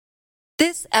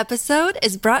This episode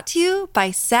is brought to you by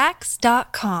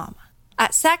Sax.com.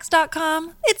 At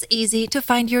Sax.com, it's easy to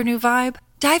find your new vibe.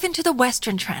 Dive into the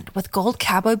Western trend with gold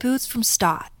cowboy boots from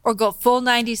Stott, or go full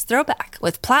 90s throwback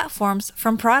with platforms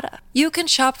from Prada. You can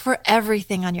shop for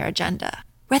everything on your agenda,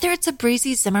 whether it's a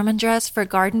breezy Zimmermann dress for a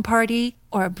garden party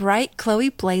or a bright Chloe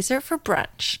blazer for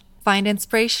brunch. Find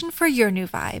inspiration for your new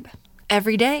vibe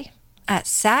every day at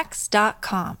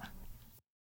Sax.com.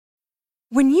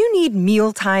 When you need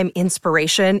mealtime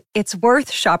inspiration, it's worth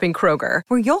shopping Kroger,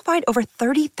 where you'll find over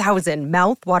 30,000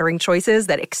 mouth-watering choices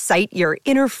that excite your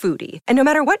inner foodie. And no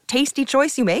matter what tasty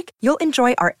choice you make, you'll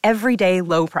enjoy our everyday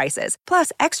low prices,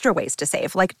 plus extra ways to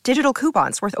save, like digital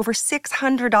coupons worth over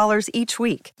 $600 each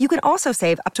week. You can also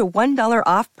save up to $1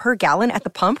 off per gallon at the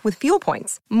pump with fuel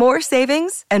points. More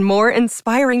savings and more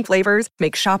inspiring flavors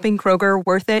make shopping Kroger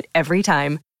worth it every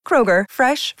time. Kroger,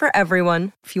 fresh for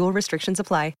everyone. Fuel restrictions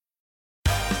apply.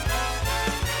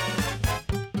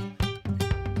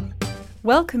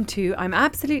 Welcome to I'm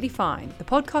Absolutely Fine, the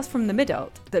podcast from the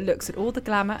mid-adult that looks at all the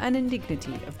glamour and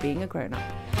indignity of being a grown-up.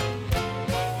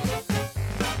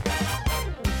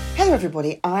 Hello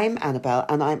everybody, I'm Annabelle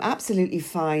and I'm absolutely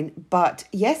fine, but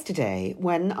yesterday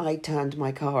when I turned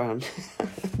my car on,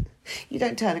 you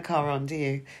don't turn a car on, do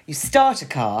you? You start a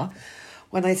car.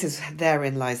 When I says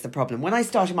therein lies the problem. When I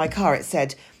started my car, it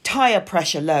said tyre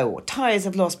pressure low, or tyres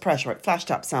have lost pressure. It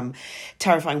flashed up some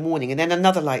terrifying warning, and then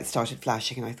another light started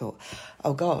flashing, and I thought,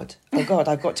 oh God, I've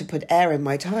got to put air in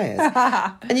my tyres.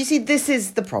 And you see, this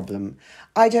is the problem.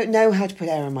 I don't know how to put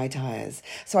air in my tyres.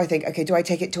 So I think, okay, do I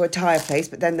take it to a tyre place?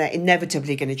 But then they're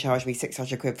inevitably going to charge me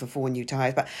 £600 for 4 new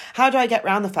tyres. But how do I get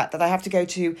around the fact that I have to go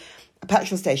to a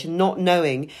petrol station not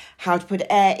knowing how to put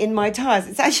air in my tyres?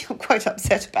 It's actually, I'm quite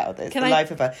upset about this, life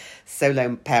of a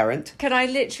solo parent. Can I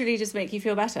literally just make you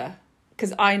feel better?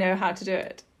 Because I know how to do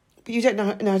it. But you don't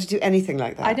know how to do anything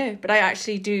like that. I know, but I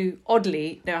actually do,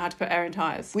 oddly, know how to put air in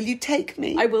tyres. Will you take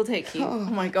me? I will take you. Oh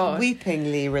my God.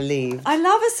 Weepingly relieved. I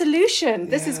love a solution.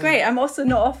 This is great. I'm also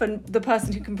not often the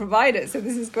person who can provide it, so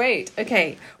this is great.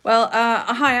 Okay, well,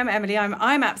 hi, I'm Emily.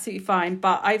 I'm absolutely fine,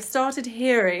 but I've started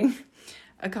hearing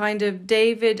a kind of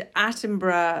David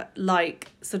Attenborough-like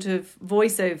sort of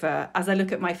voiceover as I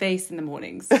look at my face in the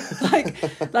mornings.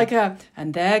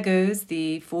 And there goes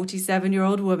the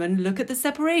 47-year-old woman. Look at the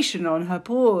separation on her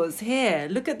paws. Here,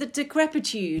 look at the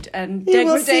decrepitude and degradation.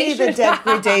 You will see the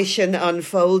degradation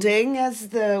unfolding as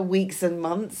the weeks and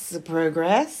months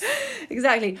progress.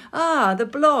 Exactly. The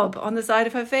blob on the side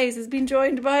of her face has been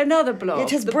joined by another blob.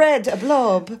 It has bred a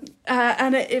blob.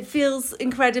 And it feels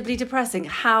incredibly depressing.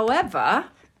 However,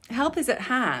 help is at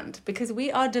hand because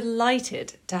we are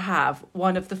delighted to have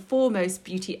one of the foremost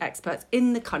beauty experts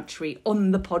in the country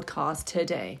on the podcast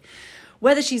today.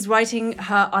 Whether she's writing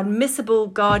her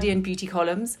unmissable Guardian beauty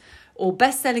columns or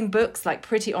best-selling books like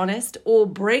Pretty Honest, or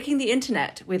breaking the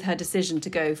internet with her decision to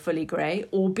go fully grey,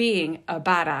 or being a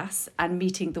badass and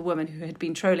meeting the woman who had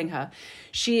been trolling her,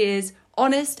 she is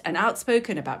honest and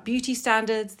outspoken about beauty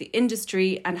standards, the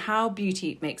industry, and how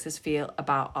beauty makes us feel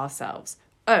about ourselves.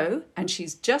 Oh, and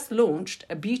she's just launched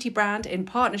a beauty brand in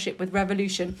partnership with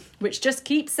Revolution, which just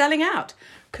keeps selling out.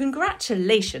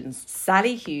 Congratulations,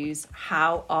 Sali Hughes.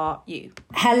 How are you?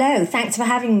 Hello, thanks for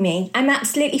having me. I'm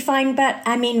absolutely fine, but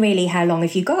I mean, really, how long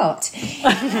have you got?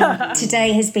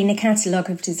 Today has been a catalogue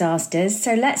of disasters,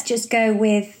 so let's just go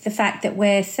with the fact that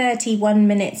we're 31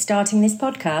 minutes starting this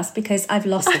podcast because I've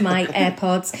lost my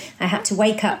AirPods. I had to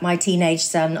wake up my teenage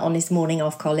son on his morning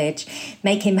off college,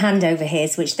 make him hand over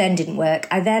his, which then didn't work.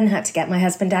 I then had to get my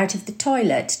husband out of the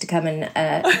toilet to come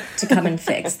and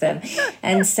fix them.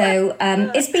 And so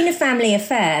it's been a family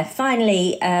affair.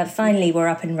 Finally, we're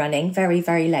up and running. Very,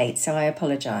 very late, so I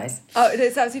apologise. Oh,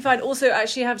 it's absolutely fine. Also,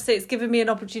 actually, I have to say, it's given me an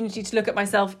opportunity to look at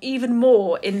myself even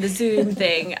more in the Zoom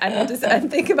thing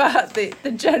and think about the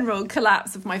general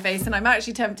collapse of my face. And I'm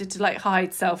actually tempted to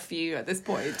hide self-view at this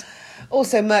point.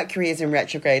 Also, Mercury is in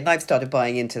retrograde, and I've started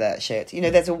buying into that shit. You know,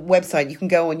 there's a website you can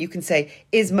go on, you can say,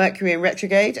 is Mercury in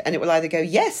retrograde? And it will either go,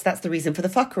 yes, that's the reason for the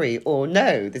fuckery, or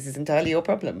no, this is entirely your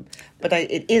problem. But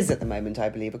it is at the moment, I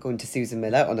believe, according to Susan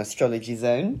Miller on Astrology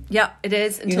Zone. Yeah, it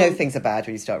is. You know things are bad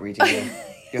when you start reading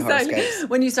your horoscopes.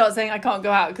 When you start saying, I can't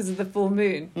go out because of the full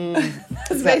moon.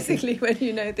 That's exactly. Basically when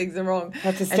you know things are wrong.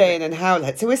 Have to stay in and howl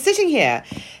it. So we're sitting here,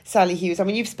 Sali Hughes. I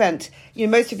mean, you've spent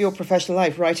most of your professional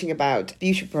life writing about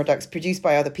beauty products produced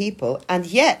by other people, and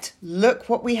yet, look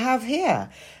what we have here.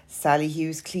 Sali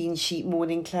Hughes Clean Sheet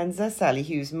Morning Cleanser, Sali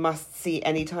Hughes Must See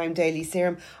Anytime Daily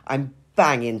Serum. I'm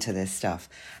bang into this stuff.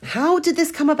 How did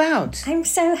this come about? I'm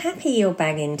so happy you're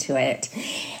bang into it.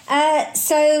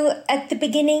 So at the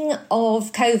beginning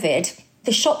of COVID,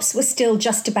 The shops were still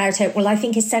just about open. Well, I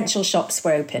think essential shops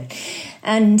were open.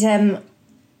 And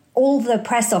all the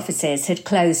press offices had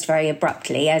closed very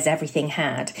abruptly, as everything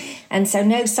had. And so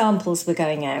no samples were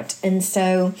going out. And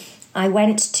so I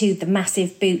went to the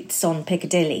massive Boots on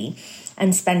Piccadilly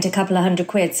and spent a couple of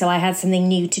 £100. So I had something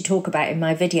new to talk about in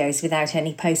my videos without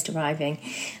any post arriving.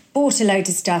 Bought a load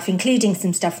of stuff, including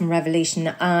some stuff from Revolution.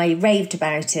 I raved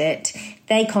about it.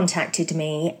 They contacted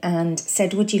me and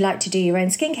said, would you like to do your own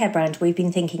skincare brand? We've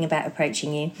been thinking about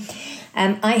approaching you.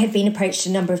 I had been approached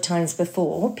a number of times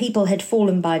before. People had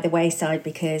fallen by the wayside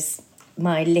because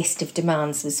my list of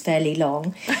demands was fairly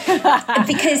long.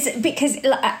 because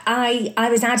I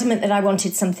was adamant that I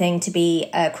wanted something to be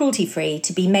cruelty-free,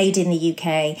 to be made in the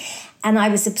UK. And I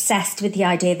was obsessed with the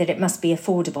idea that it must be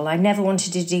affordable. I never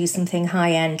wanted to do something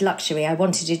high-end luxury. I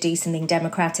wanted to do something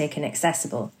democratic and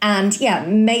accessible. And yeah,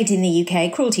 made in the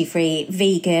UK, cruelty-free,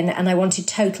 vegan, and I wanted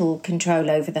total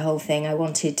control over the whole thing. I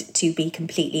wanted to be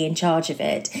completely in charge of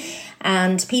it.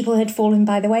 And people had fallen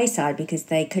by the wayside because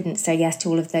they couldn't say yes to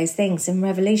all of those things. And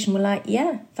Revolution were like,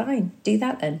 yeah, fine, do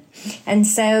that then. And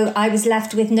so I was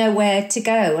left with nowhere to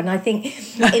go. And I think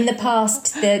in the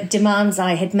past, the demands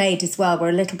I had made as well were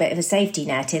a little bit of a safety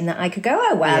net in that I could go,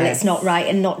 oh, well, Yes. It's not right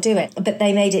and not do it. But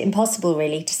they made it impossible,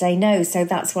 really, to say no. So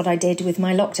that's what I did with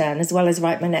my lockdown, as well as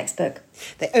write my next book.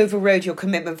 They overrode your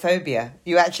commitment phobia.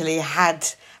 You actually had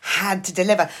to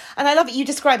deliver. And I love it. You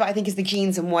describe it, I think, as the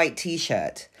jeans and white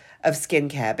T-shirt of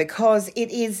skincare, because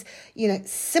it is,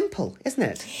 simple, isn't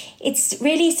it? It's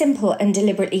really simple and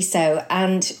deliberately so.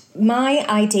 And my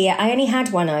idea, I only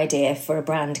had one idea for a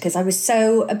brand because I was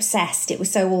so obsessed. It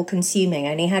was so all-consuming.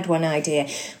 I only had one idea,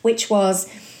 which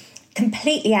was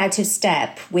completely out of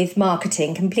step with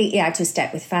marketing, completely out of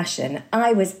step with fashion.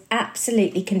 I was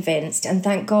absolutely convinced, and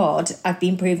thank God I've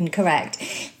been proven correct,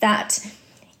 that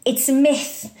it's a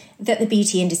myth that the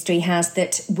beauty industry has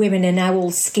that women are now all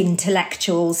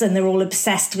skin-intellectuals and they're all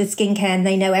obsessed with skincare and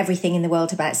they know everything in the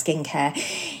world about skincare.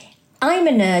 I'm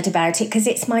a nerd about it because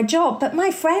it's my job, but my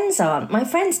friends aren't. My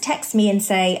friends text me and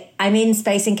say, I'm in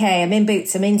Space & K, I'm in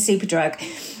Boots, I'm in Superdrug,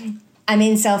 I'm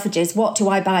in Selfridges, what do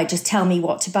I buy? Just tell me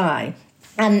what to buy.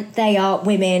 And they are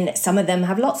women, some of them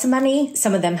have lots of money,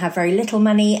 some of them have very little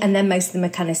money, and then most of them are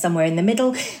kind of somewhere in the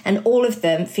middle, and all of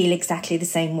them feel exactly the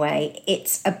same way.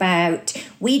 It's about,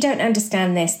 we don't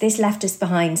understand this left us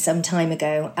behind some time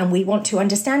ago, and we want to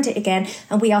understand it again,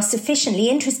 and we are sufficiently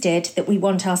interested that we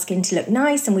want our skin to look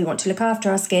nice, and we want to look after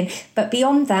our skin, but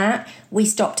beyond that, we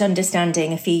stopped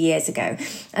understanding a few years ago.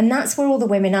 And that's where all the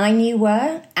women I knew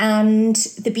were, and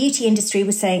the beauty industry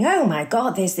was saying, oh my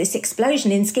God, there's this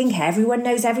explosion in skincare, everyone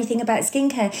knows everything about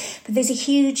skincare, but there's a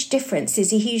huge difference,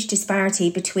 there's a huge disparity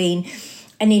between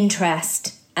an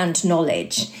interest and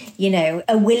knowledge,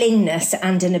 a willingness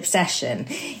and an obsession.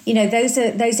 Those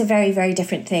are very, very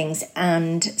different things.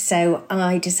 And so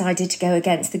I decided to go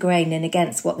against the grain and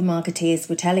against what the marketeers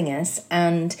were telling us.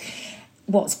 And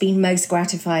what's been most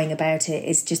gratifying about it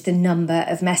is just the number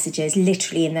of messages,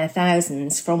 literally in their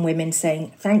thousands, from women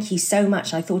saying, thank you so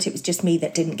much. I thought it was just me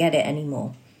that didn't get it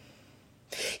anymore.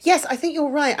 Yes, I think you're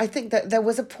right. I think that there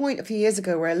was a point a few years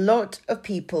ago where a lot of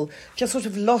people just sort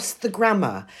of lost the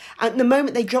grammar. And the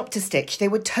moment they dropped a stitch, they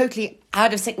were totally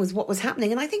out of sync with what was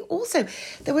happening. And I think also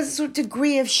there was a sort of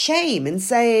degree of shame in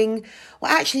saying,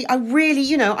 well, actually, I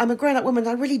really, I'm a grown-up woman.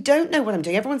 I really don't know what I'm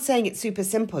doing. Everyone's saying it's super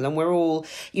simple and we're all,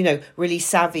 really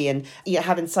savvy and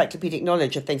have encyclopedic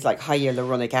knowledge of things like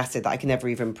hyaluronic acid that I can never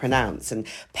even pronounce, and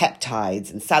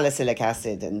peptides and salicylic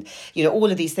acid and,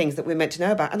 all of these things that we're meant to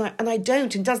know about. And I don't.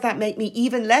 And does that make me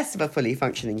even less of a fully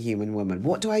functioning human woman?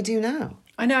 What do I do now?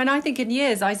 I know, and I think in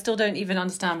years, I still don't even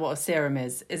understand what a serum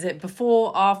is. Is it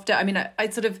before, after? I mean, I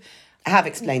sort of... I have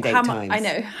explained 8 times. I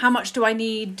know. How much do I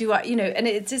need? And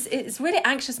it's really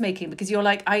anxious making, because you're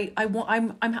like, I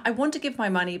want to give my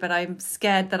money, but I'm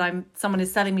scared that someone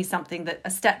is selling me something,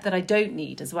 a step that I don't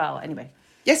need as well. Anyway.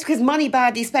 Yes, because money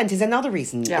badly spent is another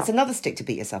reason. Yeah. It's another stick to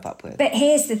beat yourself up with. But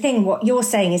here's the thing, what you're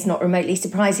saying is not remotely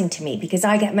surprising to me, because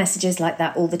I get messages like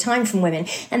that all the time from women.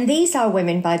 And these are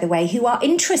women, by the way, who are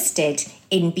interested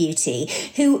in beauty,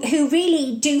 who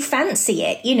really do fancy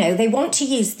it. They want to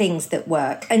use things that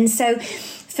work. And so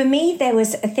for me, there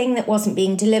was a thing that wasn't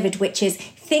being delivered, which is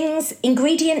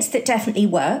ingredients that definitely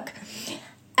work,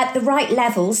 at the right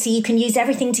level, so you can use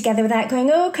everything together without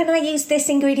going, oh, can I use this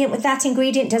ingredient with that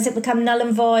ingredient? Does it become null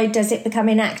and void? Does it become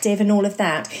inactive? And all of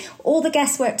that. All the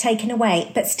guesswork taken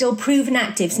away, but still proven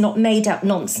actives, not made up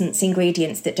nonsense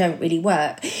ingredients that don't really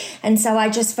work. And so I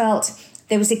just felt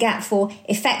there was a gap for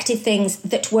effective things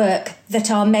that work, that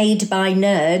are made by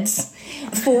nerds,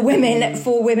 for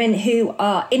women who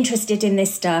are interested in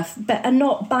this stuff but are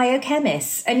not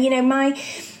biochemists. And, you know,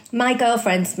 my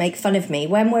girlfriends make fun of me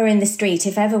when we're in the street.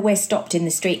 If ever we're stopped in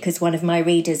the street because one of my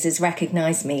readers has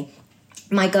recognised me,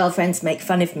 my girlfriends make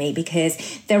fun of me because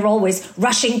they're always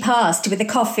rushing past with a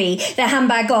coffee, their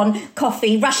handbag on,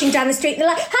 coffee, rushing down the street. They're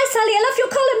like, "Hi, Sally, I love your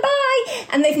column, bye."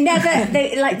 And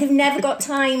they've never got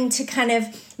time to kind of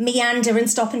meander and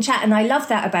stop and chat. And I love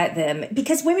that about them,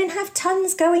 because women have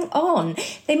tons going on.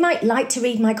 They might like to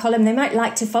read my column, they might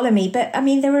like to follow me, but I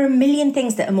mean, there are a million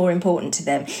things that are more important to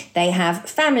them. They have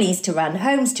families to run,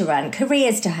 homes to run,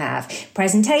 careers to have,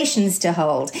 presentations to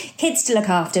hold, kids to look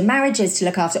after, marriages to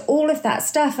look after, all of that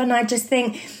stuff. And I just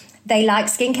think they like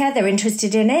skincare, they're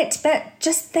interested in it, but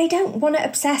just they don't want to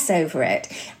obsess over it.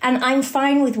 And I'm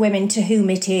fine with women to whom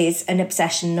it is an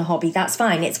obsession and a hobby. That's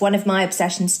fine. It's one of my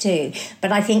obsessions too.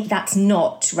 But I think that's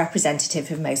not representative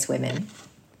of most women.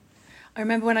 I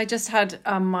remember when I just had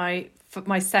my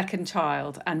second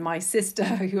child, and my sister,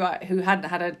 who hadn't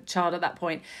had a child at that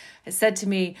point, has said to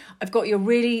me, "I've got you a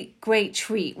really great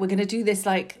treat. We're going to do this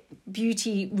like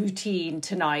beauty routine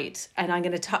tonight, and I'm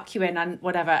going to tuck you in and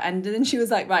whatever." And then she was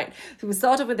like, "Right, so we'll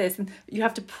start off with this, and you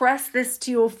have to press this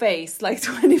to your face like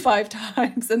 25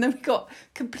 times." And then we got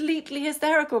completely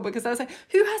hysterical, because I was like,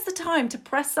 who has the time to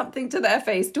press something to their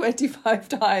face 25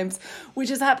 times, which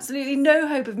has absolutely no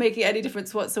hope of making any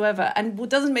difference whatsoever, and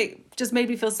just made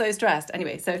me feel so stressed.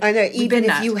 Anyway, so I know, even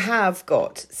if you have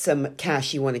got some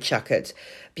cash you want to chuck at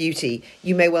beauty,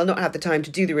 you may well not have the time to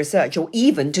do the research, or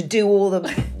even to do all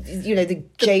the, you know, the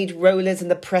jade rollers and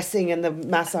the pressing and the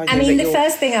massaging. I mean, the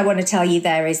first thing I want to tell you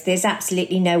there is there's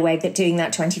absolutely no way that doing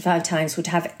that 25 times would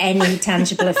have any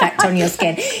tangible effect on your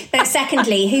skin. But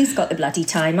secondly, who's got the bloody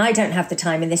time? I don't have the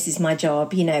time, and this is my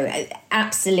job, you know,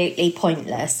 absolutely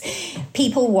pointless.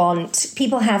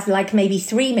 People have like maybe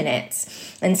 3 minutes.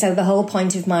 And so the whole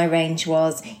point of my range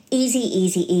was easy,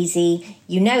 easy, easy.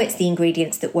 You know it's the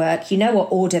ingredients that work. You know what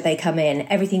order they come in.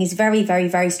 Everything is very, very,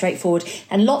 very straightforward.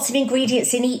 And lots of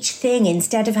ingredients in each thing,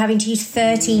 instead of having to use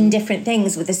 13 different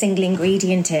things with a single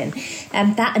ingredient in.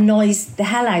 That annoys the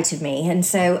hell out of me. And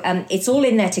so it's all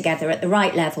in there together at the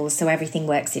right level, so everything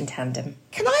works in tandem.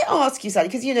 Can I ask you, Sally,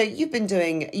 because, you know, you've been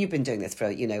doing this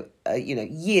for,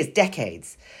 years,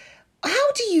 decades.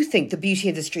 How do you think the beauty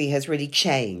industry has really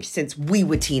changed since we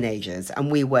were teenagers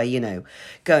and we were,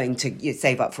 going to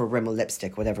save up for a Rimmel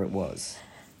lipstick, whatever it was?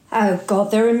 Oh, God,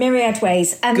 there are myriad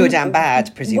ways. Good and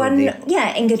bad, presumably.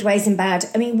 In good ways and bad.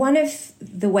 I mean, one of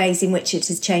the ways in which it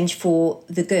has changed for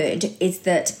the good is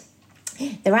that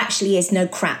there actually is no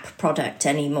crap product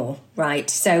anymore, right?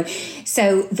 So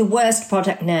the worst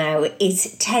product now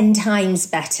is 10 times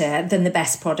better than the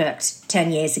best product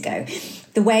 10 years ago.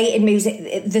 The way it moves,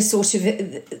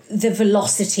 the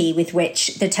velocity with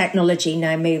which the technology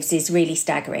now moves is really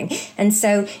staggering. And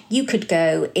so you could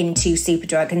go into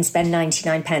Superdrug and spend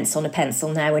 99 pence on a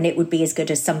pencil now, and it would be as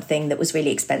good as something that was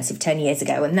really expensive 10 years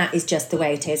ago. And that is just the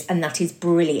way it is. And that is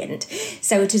brilliant.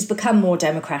 So it has become more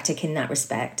democratic in that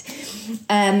respect.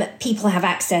 People have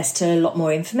access to a lot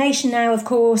more information now, of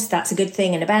course. That's a good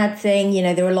thing and a bad thing. You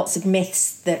know, there are lots of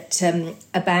myths that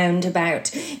abound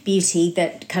about beauty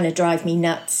that kind of drive me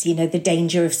nuts. You know, the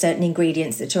danger of certain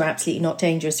ingredients that are absolutely not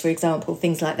dangerous, for example,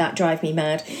 things like that drive me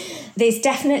mad. There's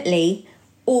definitely,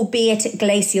 albeit at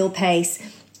glacial pace,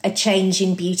 a change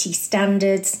in beauty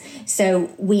standards. So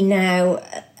we now,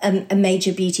 a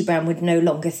major beauty brand would no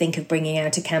longer think of bringing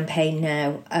out a campaign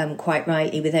now, quite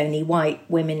rightly, with only white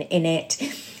women in it.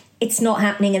 It's not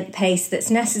happening at the pace that's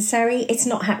necessary. It's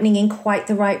not happening in quite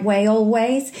the right way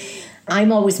always.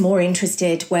 I'm always more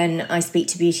interested when I speak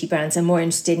to beauty brands. I'm more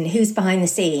interested in who's behind the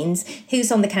scenes,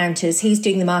 who's on the counters, who's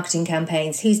doing the marketing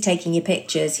campaigns, who's taking your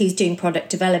pictures, who's doing product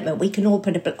development. We can all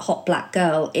put a hot black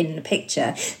girl in the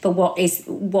picture, but what is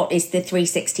the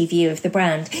 360 view of the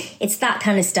brand? It's that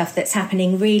kind of stuff that's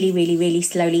happening really, really, really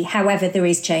slowly. However, there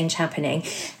is change happening.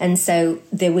 And so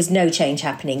there was no change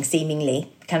happening,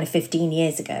 seemingly, kind of 15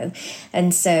 years ago.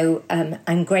 And so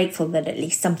I'm grateful that at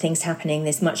least something's happening.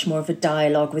 There's much more of a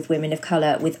dialogue with women of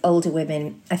colour, with older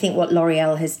women. I think what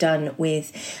L'Oreal has done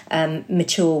with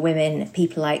mature women,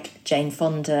 people like Jane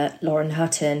Fonda, Lauren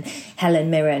Hutton, Helen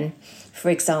Mirren, for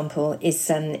example,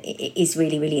 is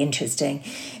really, really interesting.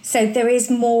 So there's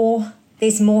more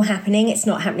happening. It's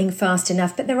not happening fast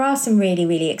enough, but there are some really,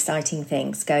 really exciting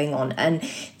things going on. And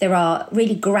there are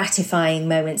really gratifying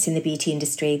moments in the beauty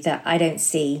industry that I don't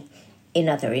see in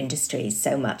other industries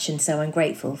so much. And so I'm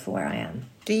grateful for where I am.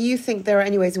 Do you think there are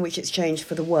any ways in which it's changed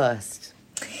for the worst?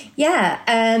 Yeah,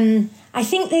 I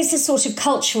think there's a sort of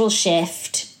cultural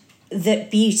shift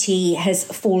that beauty has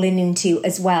fallen into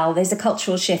as well. There's a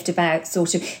cultural shift about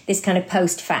sort of this kind of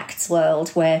post-facts world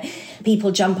where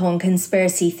people jump on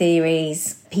conspiracy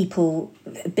theories. People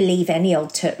believe any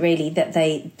old tut really that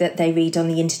they read on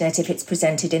the internet if it's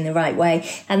presented in the right way,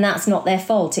 and that's not their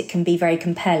fault. It can be very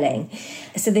compelling.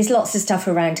 So there's lots of stuff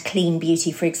around clean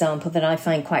beauty, for example, that I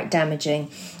find quite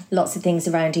damaging. Lots of things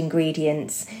around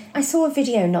ingredients. I saw a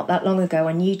video not that long ago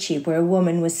on YouTube where a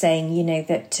woman was saying, you know,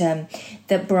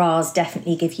 that bras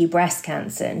definitely give you breast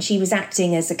cancer, and she was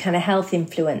acting as a kind of health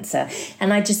influencer.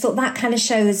 And I just thought that kind of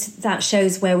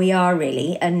shows where we are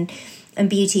really, and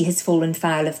beauty has fallen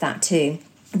foul of that too.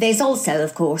 There's also,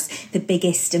 of course, the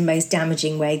biggest and most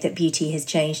damaging way that beauty has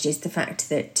changed is the fact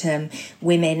that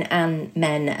women and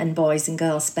men and boys and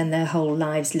girls spend their whole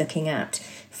lives looking at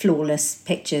flawless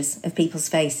pictures of people's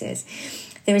faces.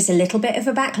 There is a little bit of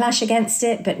a backlash against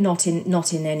it, but not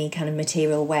in any kind of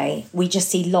material way. We just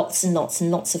see lots and lots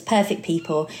and lots of perfect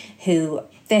people who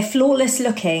they're flawless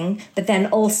looking, but then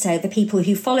also the people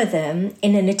who follow them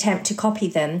in an attempt to copy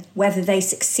them, whether they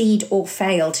succeed or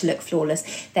fail to look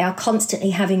flawless, they are constantly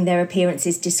having their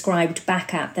appearances described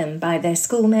back at them by their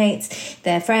schoolmates,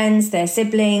 their friends, their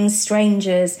siblings,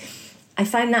 strangers. I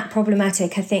find that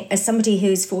problematic. I think as somebody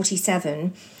who's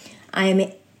 47, I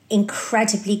am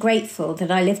incredibly grateful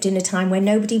that I lived in a time where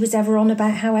nobody was ever on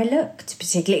about how I looked,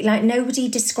 particularly like nobody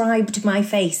described my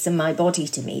face and my body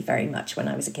to me very much when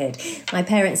I was a kid. My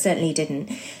parents certainly didn't.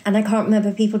 And I can't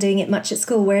remember people doing it much at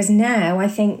school, whereas now I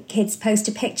think kids post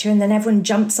a picture and then everyone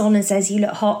jumps on and says, you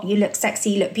look hot, you look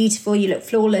sexy, you look beautiful, you look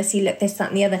flawless, you look this, that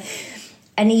and the other.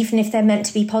 And even if they're meant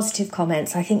to be positive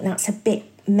comments, I think that's a bit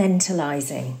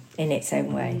mentalising in its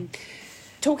own way.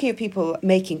 Talking of people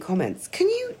making comments, can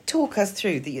you talk us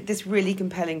through this really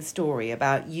compelling story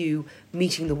about you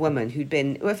meeting the woman who'd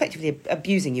been effectively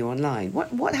abusing you online?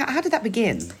 How did that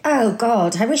begin? Oh,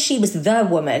 God, I wish she was the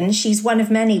woman. She's one of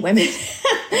many women.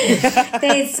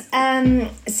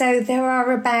 So there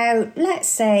are about, let's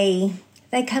say,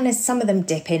 they kind of, some of them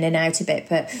dip in and out a bit,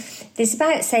 but there's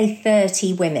about, say,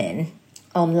 30 women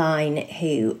online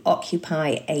who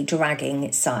occupy a dragging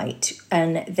site,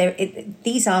 and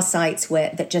these are sites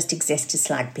that just exist to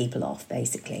slag people off,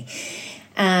 basically.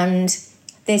 And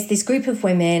there's this group of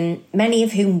women, many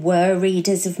of whom were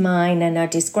readers of mine and are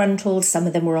disgruntled. Some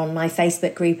of them were on my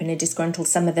Facebook group and are disgruntled.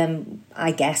 Some of them,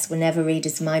 I guess, were never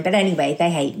readers of mine. But anyway,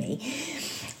 they hate me.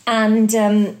 And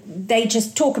they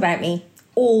just talk about me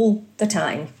all the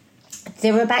time.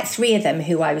 There were about 3 of them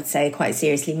who I would say are quite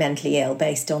seriously mentally ill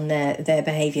based on their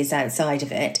behaviours outside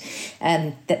of it,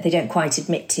 that they don't quite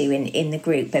admit to in the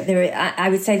group. But I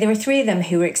would say there are 3 of them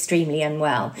who are extremely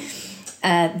unwell.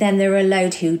 Then there are a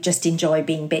load who just enjoy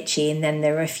being bitchy, and then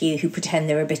there are a few who pretend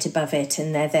they're a bit above it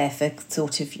and they're there for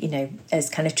sort of, you know, as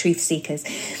kind of truth seekers.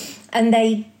 And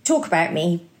they talk about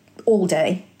me all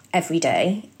day, every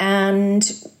day.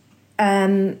 And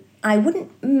I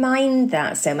wouldn't mind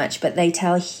that so much, but they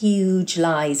tell huge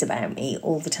lies about me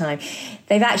all the time.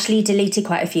 They've actually deleted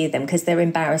quite a few of them because they're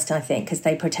embarrassed, I think, because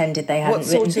they pretended they hadn't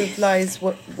written. What sort of lies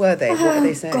were they? What were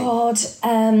they saying? God,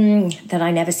 that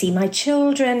I never see my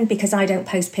children because I don't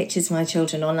post pictures of my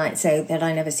children online, so that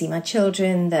I never see my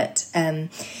children, that...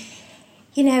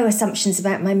 you know, assumptions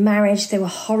about my marriage. There were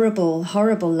horrible,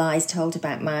 horrible lies told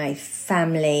about my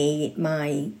family,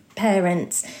 my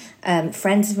parents,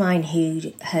 friends of mine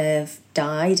who have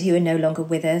died, who are no longer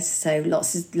with us. So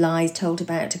lots of lies told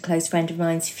about a close friend of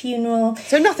mine's funeral.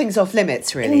 So nothing's off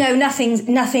limits, really? No,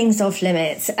 nothing's off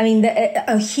limits. I mean,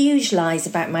 huge lies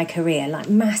about my career, like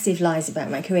massive lies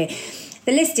about my career.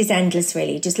 The list is endless,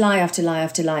 really, just lie after lie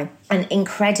after lie, and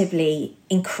incredibly,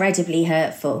 incredibly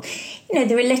hurtful. You know,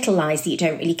 there are little lies that you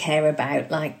don't really care about,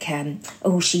 like,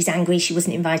 oh, she's angry, she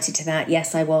wasn't invited to that.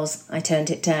 Yes, I was. I turned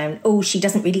it down. Oh, she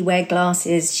doesn't really wear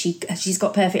glasses. She's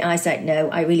got perfect eyesight. No,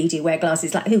 I really do wear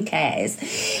glasses. Like, who cares?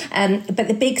 But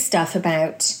the big stuff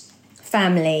about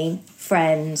family,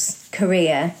 friends,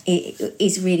 career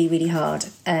is really, really hard.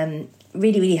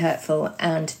 Really, really hurtful,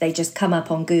 and they just come up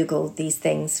on Google, these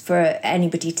things, for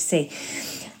anybody to see.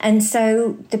 And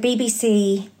so the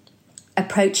BBC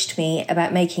approached me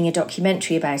about making a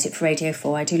documentary about it for Radio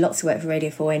 4. I do lots of work for Radio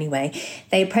 4 anyway.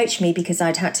 They approached me because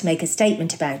I'd had to make a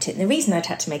statement about it. And the reason I'd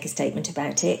had to make a statement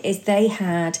about it is they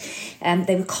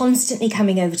were constantly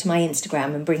coming over to my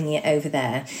Instagram and bringing it over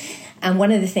there. And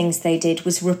one of the things they did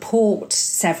was report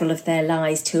several of their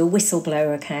lies to a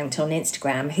whistleblower account on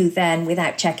Instagram, who then,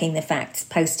 without checking the facts,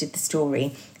 posted the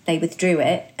story. They withdrew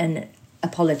it and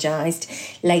apologised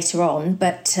later on,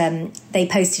 but they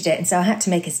posted it, and so I had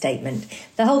to make a statement.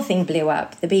 The whole thing blew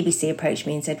up. The BBC approached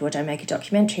me and said, would I make a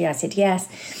documentary? I said yes.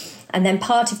 And then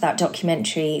part of that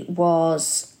documentary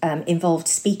was involved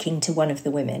speaking to one of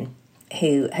the women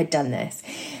who had done this.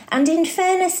 And in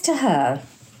fairness to her,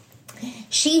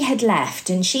 she had left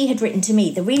and she had written to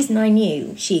me. The reason I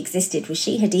knew she existed was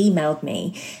she had emailed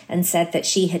me and said that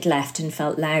she had left and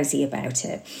felt lousy about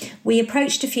it. We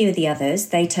approached a few of the others.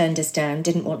 They turned us down,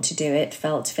 didn't want to do it,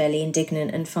 felt fairly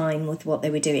indignant and fine with what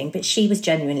they were doing. But she was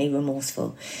genuinely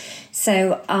remorseful.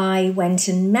 So I went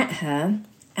and met her,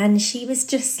 and she was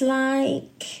just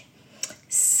like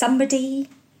somebody,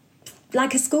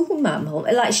 like a school mum,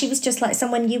 or like she was just like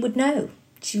someone you would know.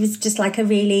 She was just like a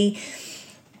really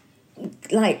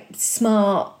like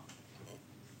smart,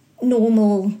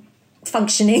 normal,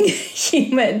 functioning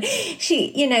human.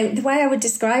 She, you know, the way I would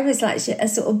describe her is like a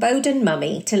sort of Bowden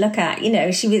mummy to look at. You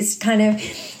know, she was kind of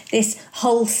this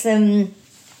wholesome,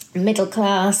 middle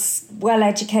class, well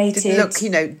educated. Didn't look,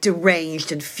 you know,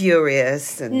 deranged and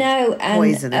furious and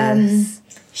poisonous.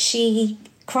 She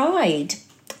cried,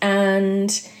 and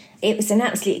it was an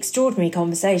absolutely extraordinary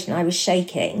conversation. I was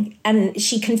shaking, and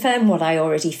she confirmed what I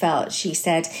already felt. She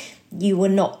said, "You were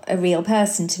not a real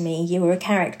person to me. You were a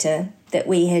character that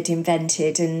we had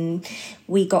invented, and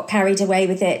we got carried away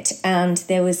with it. And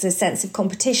there was a sense of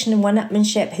competition and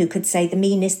one-upmanship. Who could say the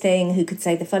meanest thing? Who could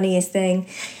say the funniest thing?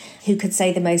 Who could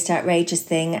say the most outrageous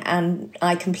thing?" And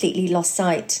I completely lost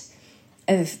sight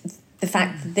of the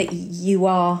fact that you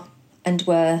are and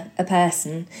were a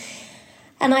person.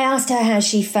 And I asked her how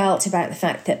she felt about the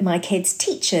fact that my kids'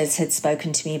 teachers had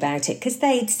spoken to me about it, because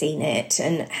they'd seen it,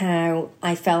 and how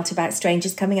I felt about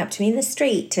strangers coming up to me in the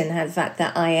street, and how the fact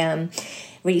that I am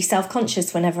really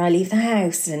self-conscious whenever I leave the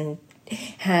house, and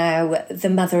how the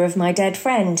mother of my dead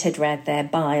friend had read their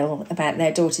bile about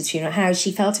their daughter's funeral, how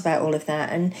she felt about all of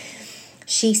that. And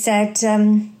she said,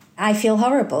 I feel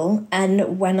horrible,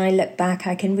 and when I look back,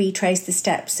 I can retrace the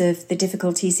steps of the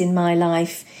difficulties in my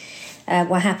life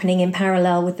were happening in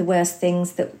parallel with the worst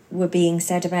things that were being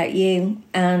said about you.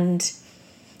 And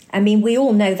I mean, we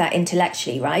all know that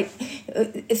intellectually, right?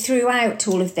 Throughout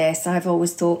all of this, I've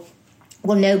always thought,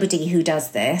 well, nobody who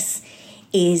does this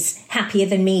is happier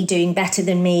than me, doing better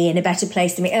than me, in a better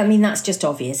place than me. I mean, that's just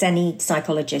obvious. Any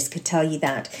psychologist could tell you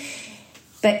that.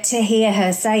 But to hear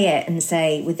her say it, and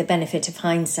say, with the benefit of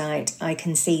hindsight, I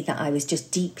can see that I was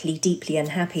just deeply, deeply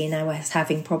unhappy, and I was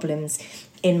having problems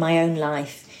in my own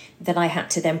life that I had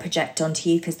to then project onto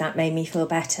you because that made me feel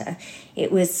better.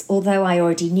 It was, although I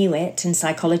already knew it, and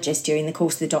psychologists during the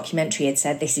course of the documentary had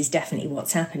said this is definitely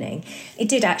what's happening, it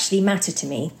did actually matter to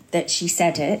me that she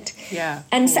said it. Yeah.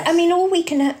 And so, I mean, all we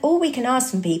can ask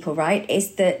from people, right,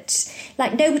 is that,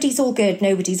 like, nobody's all good,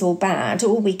 nobody's all bad.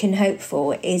 All we can hope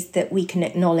for is that we can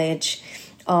acknowledge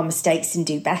our mistakes and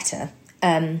do better.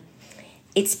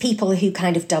 It's people who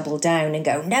kind of double down and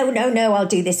go, no, I'll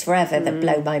do this forever, that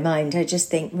blow my mind. I just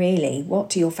think, really, what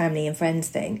do your family and friends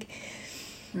think?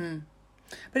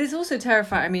 But it's also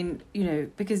terrifying. I mean, you know,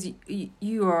 because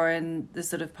you are in the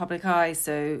sort of public eye,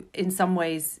 so in some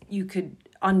ways you could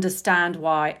understand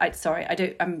why.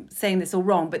 I'm saying this all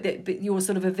wrong, but you're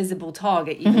sort of a visible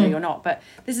target, even though you're not. But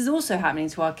this is also happening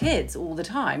to our kids all the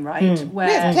time, right? We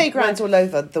have playgrounds all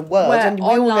over the world, and we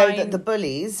all know that the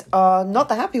bullies are not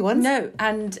the happy ones. No,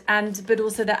 but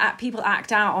also that people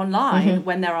act out online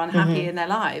when they're unhappy in their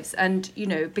lives, and you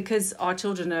know, because our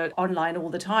children are online all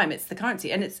the time, it's the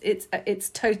currency, and it's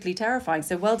totally terrifying.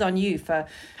 So well done you for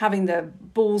having the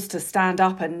balls to stand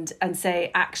up and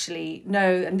say, actually no,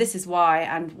 and this is why,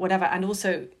 and whatever. And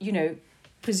also, you know,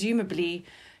 presumably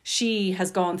she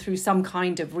has gone through some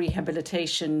kind of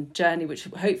rehabilitation journey, which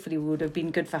hopefully would have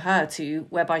been good for her too,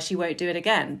 whereby she won't do it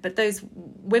again. But those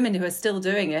women who are still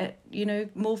doing it, you know,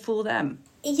 more fool them.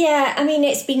 Yeah, I mean,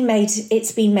 it's been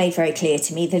made very clear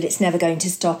to me that it's never going to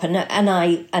stop, and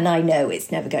I know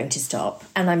it's never going to stop,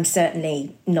 and I'm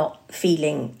certainly not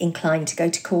feeling inclined to go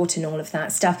to court and all of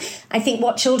that stuff. I think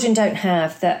what children don't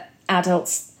have that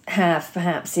adults have,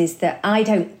 perhaps, is that I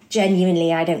don't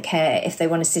care if they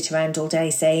want to sit around all day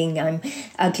saying I'm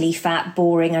ugly, fat,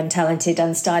 boring, untalented,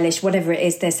 unstylish, whatever it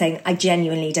is they're saying. I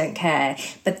genuinely don't care.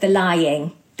 But the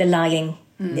lying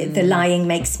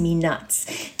makes me nuts.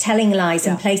 Telling lies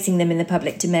and placing them in the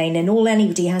public domain, and all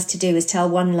anybody has to do is tell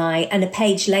one lie, and a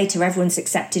page later everyone's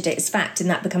accepted it as fact, and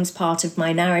that becomes part of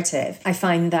my narrative. I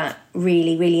find that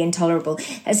really, really intolerable.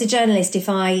 As a journalist, if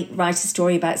I write a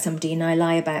story about somebody and I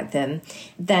lie about them,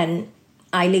 then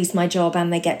I lose my job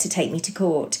and they get to take me to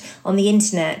court. On the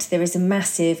internet, there is a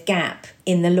massive gap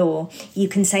in the law. You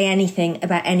can say anything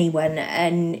about anyone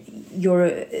and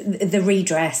the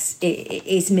redress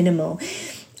is minimal.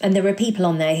 And there are people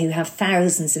on there who have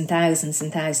thousands and thousands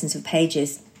and thousands of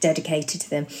pages dedicated to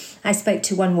them. I spoke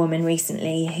to one woman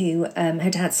recently who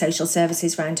had social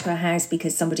services round to her house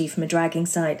because somebody from a dragging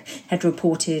site had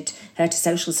reported her to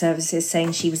social services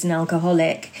saying she was an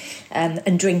alcoholic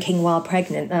and drinking while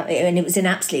pregnant. And it was an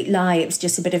absolute lie. It was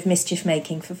just a bit of mischief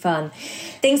making for fun.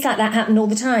 Things like that happen all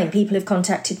the time. People have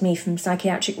contacted me from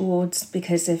psychiatric wards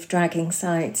because of dragging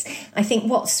sites. I think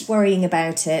what's worrying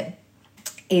about it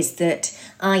is that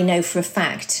I know for a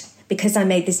fact, because I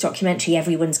made this documentary,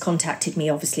 everyone's contacted me,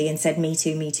 obviously, and said, me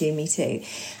too, me too, me too.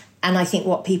 And I think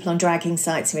what people on dragging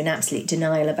sites are in absolute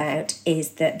denial about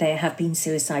is that there have been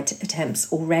suicide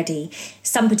attempts already.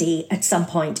 Somebody at some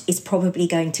point is probably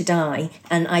going to die,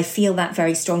 and I feel that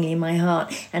very strongly in my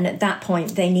heart. And at that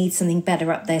point, they need something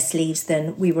better up their sleeves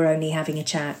than we were only having a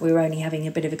chat, we were only having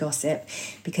a bit of a gossip,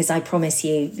 because I promise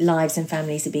you, lives and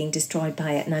families are being destroyed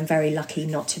by it, and I'm very lucky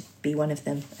not to be one of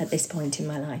them at this point in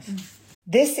my life.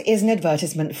 This is an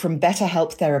advertisement from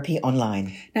BetterHelp Therapy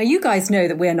Online. Now, you guys know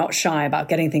that we're not shy about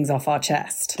getting things off our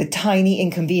chest. The tiny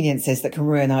inconveniences that can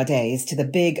ruin our days to the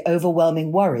big,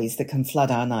 overwhelming worries that can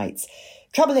flood our nights.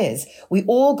 Trouble is, we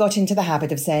all got into the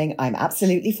habit of saying, I'm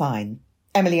absolutely fine.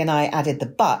 Emily and I added the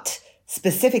but,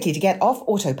 specifically to get off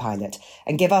autopilot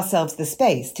and give ourselves the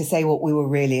space to say what we were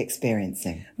really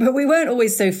experiencing. But we weren't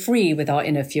always so free with our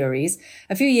inner furies.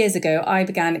 A few years ago, I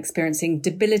began experiencing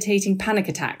debilitating panic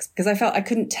attacks because I felt I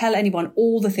couldn't tell anyone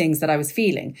all the things that I was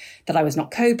feeling, that I was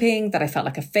not coping, that I felt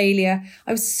like a failure.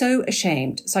 I was so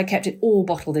ashamed, so I kept it all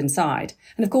bottled inside.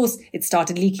 And of course, it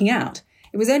started leaking out.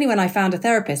 It was only when I found a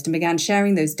therapist and began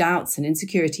sharing those doubts and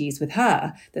insecurities with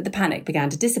her that the panic began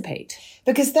to dissipate.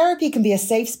 Because therapy can be a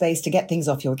safe space to get things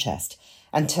off your chest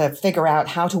and to figure out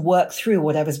how to work through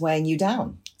whatever's weighing you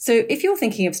down. So if you're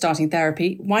thinking of starting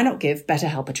therapy, why not give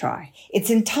BetterHelp a try? It's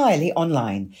entirely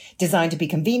online, designed to be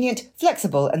convenient,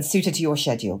 flexible, and suited to your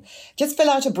schedule. Just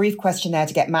fill out a brief questionnaire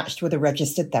to get matched with a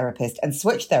registered therapist and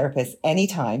switch therapists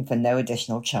anytime for no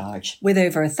additional charge. With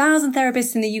over 1,000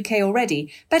 therapists in the UK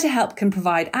already, BetterHelp can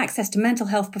provide access to mental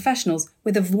health professionals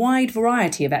with a wide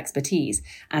variety of expertise.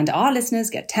 And our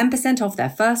listeners get 10% off their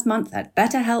first month at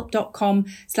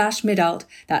betterhelp.com/midult.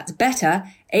 That's better,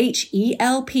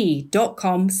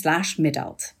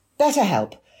 HELP.com/midult.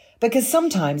 BetterHelp, because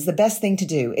sometimes the best thing to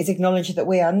do is acknowledge that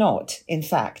we are not, in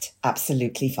fact,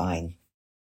 absolutely fine.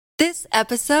 This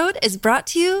episode is brought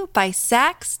to you by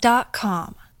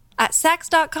Sax.com. At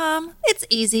Sax.com, it's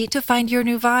easy to find your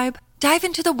new vibe. Dive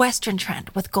into the Western trend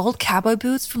with gold cowboy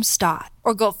boots from Stott,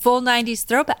 or go full 90s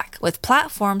throwback with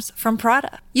platforms from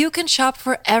Prada. You can shop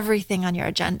for everything on your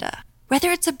agenda,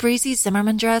 whether it's a breezy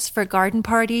Zimmermann dress for a garden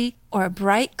party or a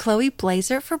bright Chloe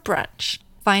blazer for brunch.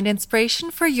 Find inspiration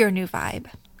for your new vibe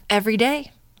every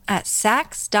day at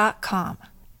Sax.com.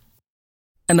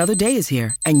 Another day is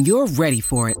here, and you're ready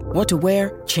for it. What to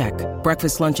wear? Check.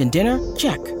 Breakfast, lunch, and dinner?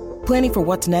 Check. Planning for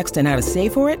what's next and how to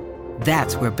save for it?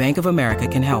 That's where Bank of America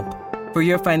can help. For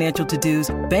your financial to-dos,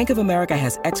 Bank of America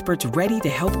has experts ready to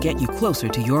help get you closer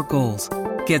to your goals.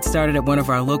 Get started at one of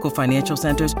our local financial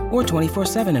centers or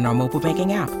 24/7 in our mobile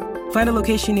banking app. Find a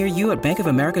location near you at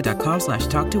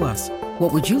bankofamerica.com/talktous.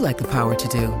 What would you like the power to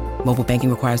do? Mobile banking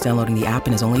requires downloading the app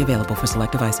and is only available for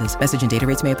select devices. Message and data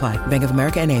rates may apply. Bank of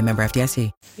America NA, member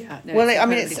FDIC. Yeah, no, Well,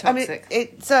 it's toxic.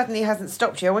 it certainly hasn't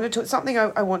stopped you. I want to talk something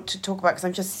I want to talk about because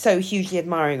I'm just so hugely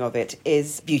admiring of it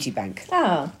is Beauty Bank.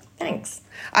 Oh, thanks.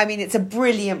 I mean, it's a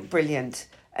brilliant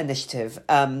initiative,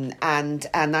 and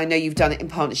I know you've done it in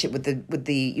partnership with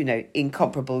the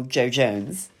incomparable Jo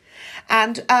Jones.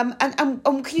 And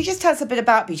can you just tell us a bit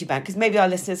about Beauty Bank? Because maybe our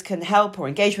listeners can help or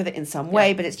engage with it in some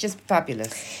way, but it's just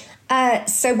fabulous.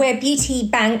 So we're Beauty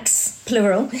Banks,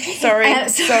 plural. Sorry.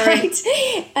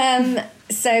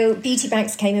 So Beauty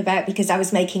Banks came about because I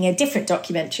was making a different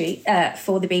documentary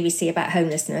for the BBC about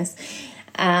homelessness.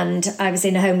 And I was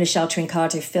in a homeless shelter in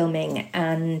Cardiff filming,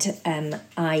 and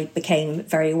I became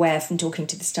very aware from talking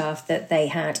to the staff that they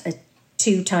had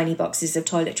two tiny boxes of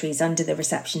toiletries under the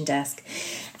reception desk.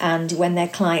 And when their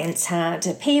clients had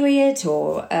a period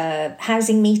or a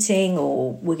housing meeting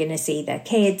or were going to see their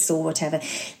kids or whatever,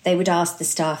 they would ask the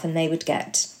staff and they would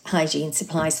get hygiene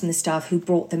supplies from the staff who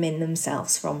brought them in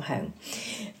themselves from home.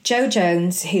 Jo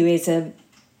Jones, who is a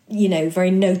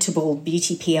very notable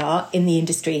beauty PR in the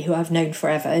industry, who I've known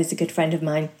forever, is a good friend of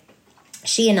mine.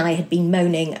 She and I had been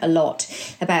moaning a lot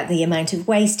about the amount of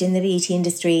waste in the beauty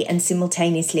industry, and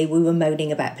simultaneously we were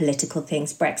moaning about political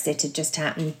things. Brexit had just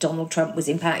happened, Donald Trump was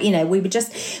in power.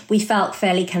 We felt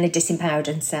fairly kind of disempowered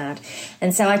and sad.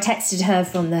 And so I texted her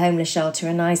from the homeless shelter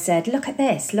and I said, look at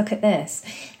this,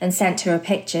 and sent her a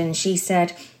picture. And she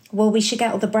said, well, we should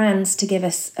get all the brands to give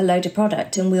us a load of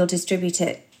product and we'll distribute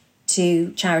it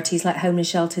to charities like homeless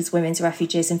shelters, women's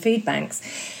refuges and food banks.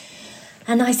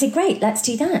 And I said, great, let's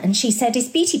do that. And she said, it's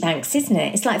beauty banks, isn't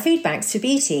it? It's like food banks for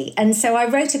beauty. And so I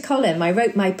wrote a column. I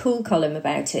wrote my pool column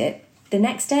about it the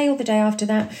next day or the day after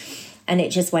that. And it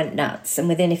just went nuts. And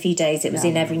within a few days, it was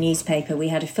in every newspaper. We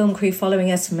had a film crew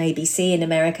following us from ABC in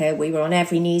America. We were on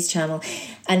every news channel.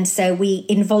 And so we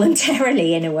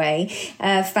involuntarily, in a way,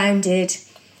 founded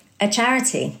a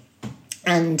charity.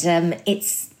 And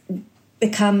it's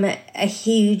become a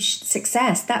huge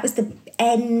success. That was the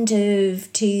end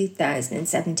of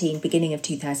 2017, beginning of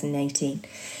 2018.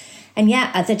 And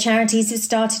other charities have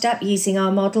started up using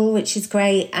our model, which is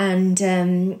great. And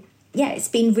it's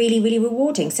been really, really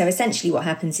rewarding. So essentially what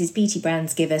happens is beauty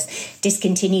brands give us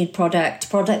discontinued product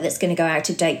that's going to go out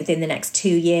of date within the next 2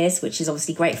 years, which is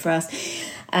obviously great for us.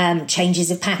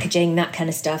 Changes of packaging, that kind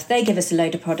of stuff. They give us a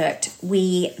load of product.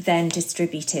 We then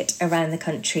distribute it around the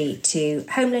country to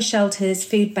homeless shelters,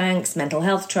 food banks, mental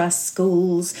health trusts,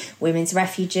 schools, women's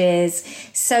refuges,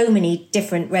 so many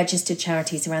different registered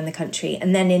charities around the country.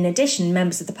 And then in addition,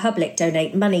 members of the public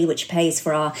donate money, which pays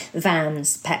for our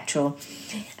vans, petrol,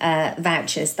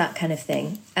 vouchers, that kind of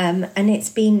thing. And it's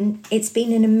been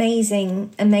an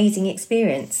amazing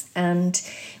experience. And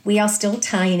we are still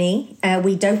tiny.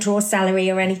 We don't draw a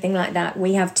salary or anything like that.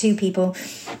 We have 2 people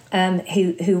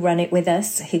who run it with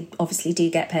us, who obviously do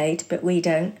get paid, but we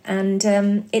don't. And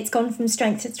it's gone from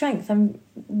strength to strength. And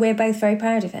we're both very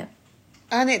proud of it.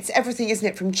 And it's everything, isn't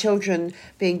it, from children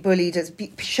being bullied.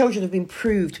 Children have been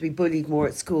proved to be bullied more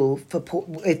at school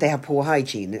if they have poor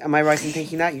hygiene. Am I right in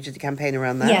thinking that? You did a campaign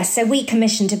around that? Yes, so we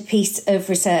commissioned a piece of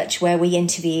research where we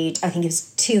interviewed, I think it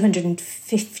was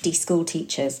 250 school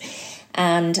teachers,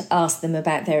 and asked them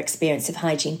about their experience of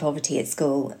hygiene poverty at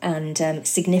school. And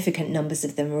significant numbers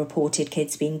of them reported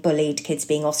kids being bullied, kids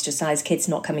being ostracised, kids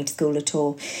not coming to school at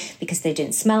all because they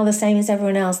didn't smell the same as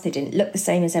everyone else, they didn't look the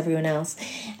same as everyone else.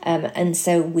 And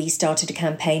so we started a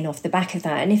campaign off the back of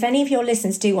that. And if any of your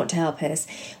listeners do want to help us,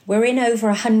 we're in over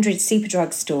 100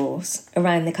 Superdrug stores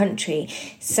around the country.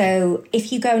 So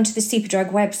if you go into the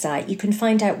Superdrug website, you can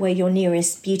find out where your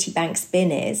nearest beauty bank's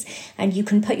bin is, and you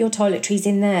can put your toiletries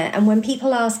in there. And when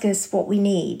people ask us what we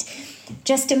need,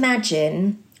 just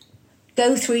imagine,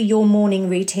 go through your morning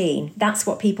routine. That's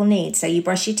what people need. So you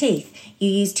brush your teeth, you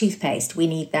use toothpaste, we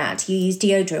need that. You use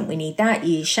deodorant, we need that.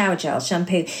 You use shower gel,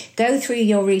 shampoo. Go through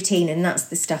your routine, and that's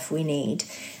the stuff we need.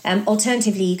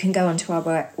 Alternatively, you can go onto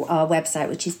our website,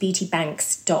 which is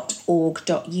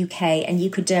beautybanks.org.uk, and you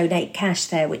could donate cash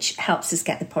there, which helps us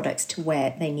get the products to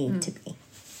where they need to be.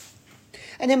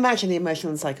 And imagine the emotional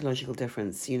and psychological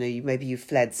difference. Maybe you've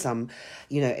fled some,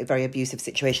 a very abusive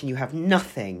situation. You have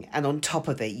nothing. And on top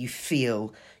of it, you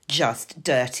feel just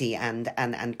dirty and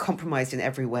compromised in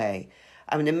every way.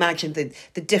 I mean, imagine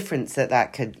the difference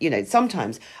that could,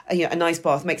 sometimes, a nice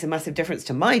bath makes a massive difference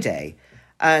to my day.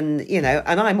 And,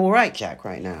 and I'm all right, Jack,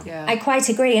 right now. Yeah. I quite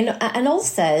agree. And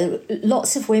also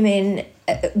lots of women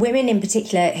in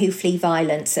particular who flee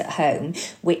violence at home,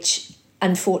 which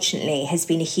unfortunately has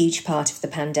been a huge part of the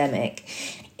pandemic.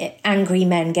 Angry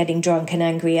men getting drunk and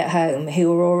angry at home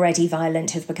who are already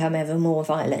violent have become ever more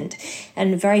violent.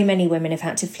 And very many women have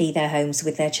had to flee their homes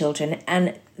with their children,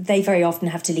 and they very often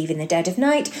have to leave in the dead of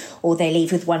night, or they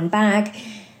leave with one bag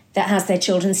that has their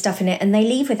children's stuff in it, and they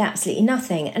leave with absolutely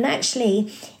nothing. And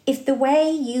actually, if the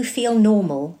way you feel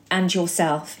normal and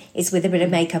yourself is with a bit of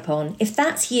makeup on, if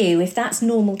that's you, if that's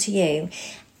normal to you,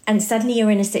 and suddenly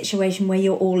you're in a situation where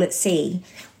you're all at sea,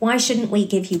 why shouldn't we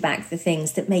give you back the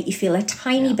things that make you feel a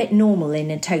tiny bit normal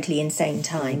in a totally insane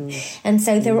time? And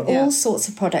so there are all sorts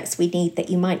of products we need that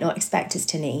you might not expect us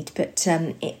to need, but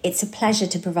it's a pleasure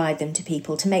to provide them to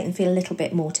people to make them feel a little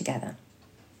bit more together.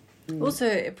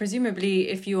 Also, presumably,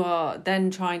 if you are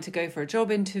then trying to go for a job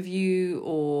interview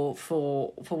or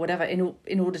for whatever,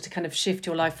 in order to kind of shift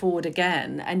your life forward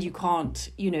again, and you can't,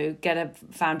 get a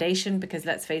foundation because,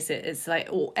 let's face it, it's like,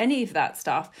 or any of that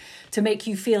stuff to make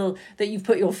you feel that you've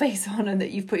put your face on and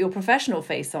that you've put your professional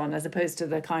face on, as opposed to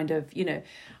the kind of,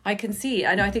 I can see.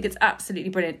 I know. I think it's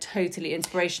absolutely brilliant, totally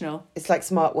inspirational. It's like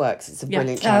SmartWorks. It's a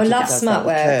brilliant charity. Oh, love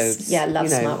SmartWorks. Yeah, love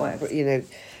SmartWorks.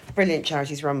 Brilliant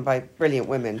charities run by brilliant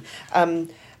women.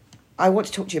 I want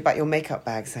to talk to you about your makeup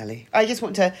bag, Sally. I just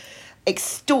want to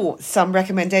extort some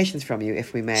recommendations from you,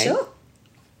 if we may. Sure.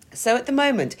 So at the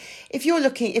moment, if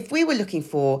we were looking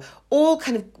for all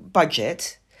kind of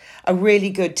budget, a really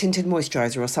good tinted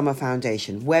moisturiser or summer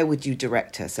foundation, where would you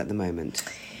direct us at the moment?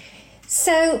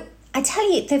 So I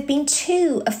tell you, there have been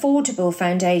 2 affordable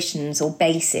foundations or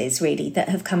bases, really, that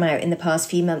have come out in the past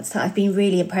few months that I've been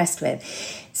really impressed with.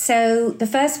 So the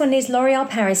first one is L'Oréal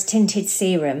Paris Tinted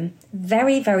Serum.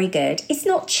 Very, very good. It's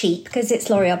not cheap because it's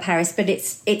L'Oréal Paris, but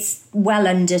it's well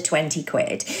under 20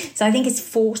 quid. So I think it's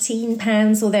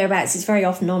 £14 or thereabouts. It's very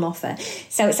often on offer.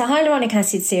 So it's a hyaluronic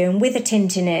acid serum with a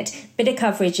tint in it, bit of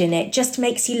coverage in it, just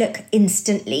makes you look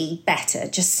instantly better.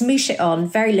 Just smoosh it on,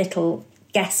 very little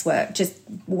guesswork, just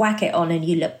whack it on and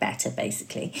you look better,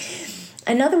 basically.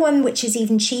 Another one which is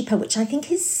even cheaper, which I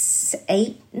think is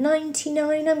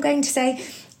 $8.99, I'm going to say,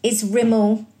 is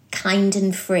Rimmel Kind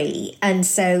and Free. And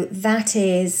so that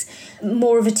is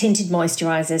more of a tinted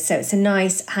moisturiser. So it's a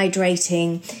nice,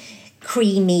 hydrating,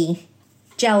 creamy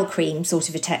gel cream sort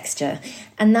of a texture.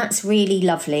 And that's really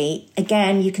lovely.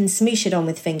 Again, you can smoosh it on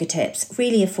with fingertips.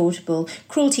 Really affordable,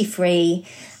 cruelty-free.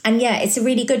 And yeah, it's a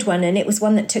really good one. And it was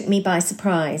one that took me by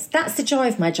surprise. That's the joy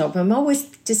of my job. I'm always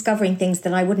discovering things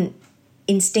that I wouldn't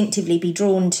instinctively be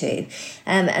drawn to,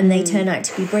 and they turn out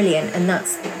to be brilliant. And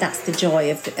that's the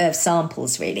joy of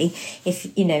samples, really.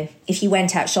 If you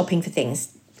went out shopping for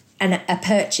things, and a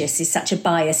purchase is such a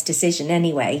biased decision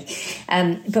anyway,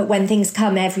 but when things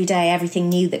come every day, everything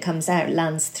new that comes out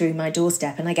lands through my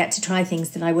doorstep, and I get to try things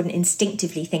that I wouldn't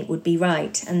instinctively think would be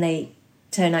right, and they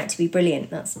turn out to be brilliant.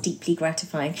 That's deeply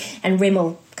gratifying. And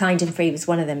Rimmel Kind and Free was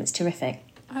one of them. It's terrific.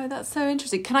 Oh, that's so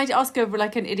interesting. Can I ask over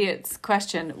like an idiot's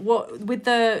question? What with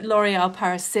the L'Oréal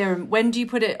Paris serum? When do you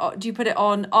put it? Do you put it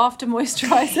on after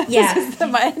moisturiser? Yeah, This is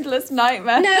my endless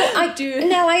nightmare. No,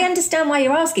 I understand why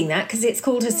you're asking that, because it's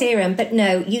called a serum. But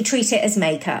no, you treat it as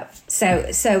makeup. So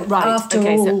right. after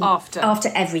after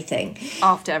everything.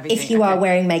 After everything. If you are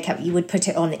wearing makeup, you would put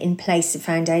it on in place of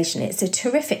foundation. It's a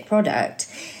terrific product.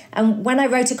 And when I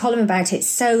wrote a column about it,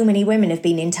 so many women have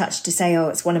been in touch to say, oh,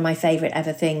 it's one of my favourite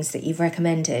ever things that you've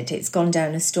recommended. It's gone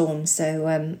down a storm.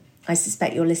 So I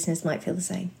suspect your listeners might feel the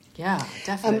same. Yeah,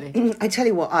 definitely. I tell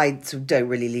you what I sort of don't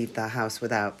really leave the house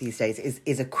without these days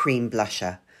is a cream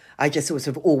blusher. I just sort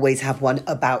of always have one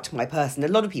about my person. A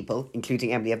lot of people,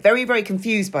 including Emily, are very, very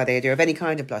confused by the idea of any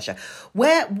kind of blusher.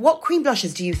 What cream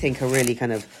blushes do you think are really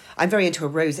kind of... I'm very into a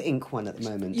rose ink one at the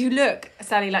moment. You look,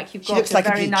 Sally, like you've got looks like a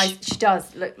very peach. nice... She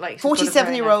does look like...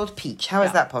 47-year-old peach. How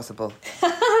is that possible?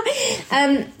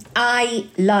 I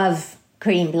love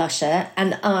cream blusher,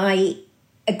 and I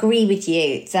agree with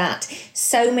you that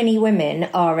so many women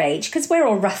our age, because we're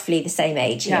all roughly the same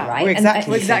age here, right? We're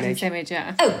exactly the same age,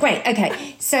 yeah. Oh, great.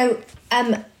 Okay. So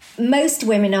most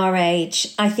women our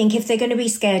age, I think if they're going to be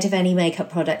scared of any makeup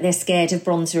product, they're scared of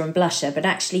bronzer and blusher. But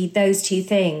actually those two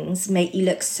things make you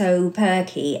look so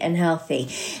perky and healthy.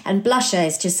 And blusher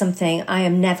is just something I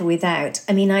am never without.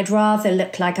 I mean, I'd rather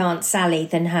look like Aunt Sally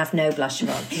than have no blusher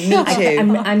on. Me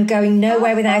too. I'm going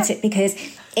nowhere without it, because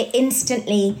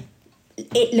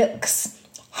it looks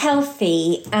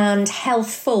healthy and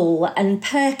healthful and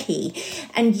perky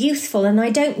and youthful. And I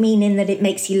don't mean in that it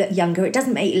makes you look younger. It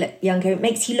doesn't make you look younger. It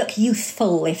makes you look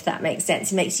youthful, if that makes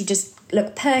sense. It makes you just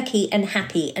look perky and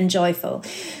happy and joyful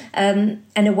and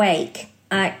awake.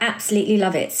 I absolutely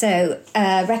love it. So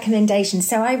recommendations.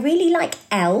 So I really like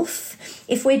Elf.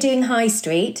 If we're doing high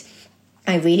street,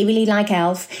 I really, really like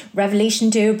Elf. Revolution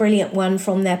do a brilliant one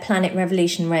from their Planet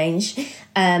Revolution range,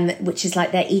 which is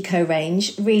like their eco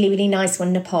range. Really, really nice one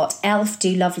in a pot. Elf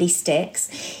do lovely sticks.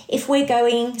 If we're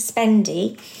going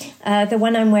spendy, the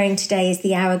one I'm wearing today is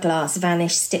the Hourglass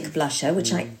Vanish Stick Blusher,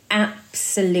 which I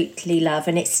absolutely love,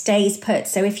 and it stays put.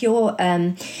 So if you're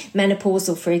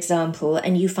menopausal, for example,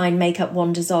 and you find makeup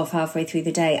wanders off halfway through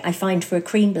the day, I find for a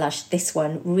cream blush, this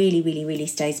one really, really, really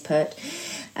stays put.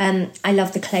 I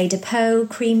love the Clé de Peau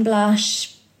cream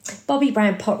blush. Bobbi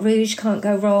Brown Pot Rouge, can't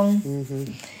go wrong.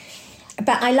 Mm-hmm.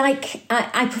 But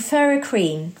I prefer a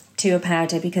cream to a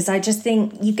powder, because I just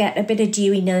think you get a bit of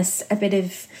dewiness,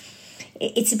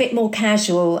 it's a bit more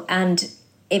casual, and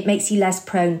it makes you less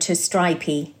prone to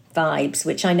stripy vibes,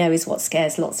 which I know is what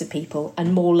scares lots of people,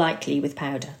 and more likely with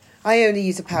powder. I only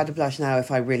use a powder blush now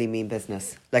if I really mean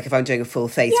business. Like if I'm doing a full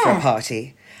face for a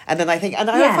party. And then I think, and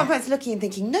I'm sometimes looking and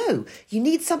thinking, no, you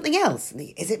need something else.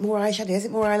 Is it more eyeshadow? Is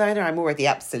it more eyeliner? I'm already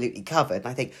absolutely covered. And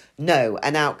I think, no,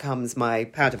 and out comes my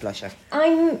powder blusher.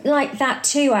 I'm like that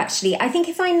too, actually. I think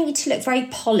if I need to look very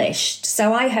polished,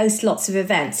 so I host lots of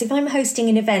events. If I'm hosting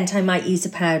an event, I might use a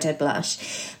powder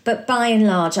blush. But by and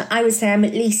large, I would say I'm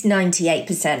at least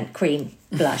 98% cream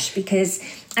blush, because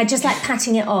I just like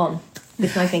patting it on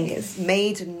with my fingers.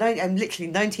 I'm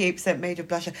literally 98% made of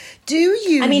blusher. Do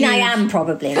you I am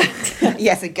probably.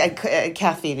 Yes, and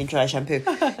caffeine and dry shampoo.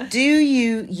 Do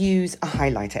you use a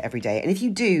highlighter every day? And if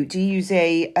you do you use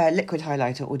a liquid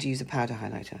highlighter or do you use a powder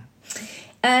highlighter?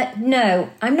 No,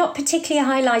 I'm not particularly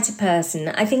a highlighter person.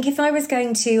 I think if I was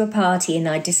going to a party and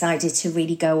I decided to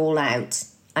really go all out,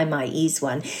 I might use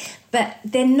one. But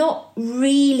they're not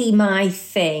really my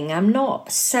thing. I'm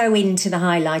not so into the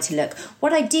highlighter look.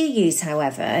 What I do use,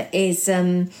 however, is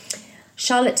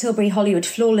Charlotte Tilbury Hollywood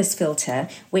Flawless Filter,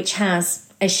 which has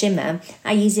a shimmer.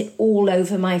 I use it all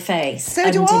over my face.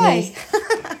 So do I.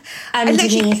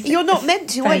 Underneath you're not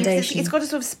meant to, are you? foundation. It's got a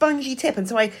sort of spongy tip, and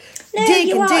so I No, dig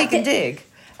you and are, dig and but- dig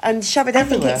and shove it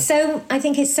everywhere. I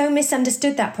think it's so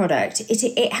misunderstood, that product.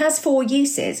 It has 4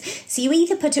 uses. So you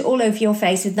either put it all over your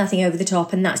face with nothing over the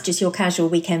top, and that's just your casual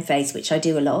weekend face, which I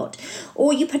do a lot.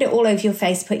 Or you put it all over your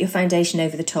face, put your foundation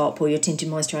over the top, or your tinted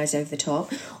moisturiser over the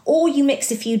top. Or you mix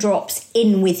a few drops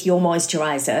in with your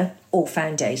moisturiser or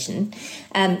foundation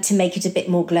to make it a bit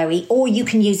more glowy. Or you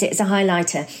can use it as a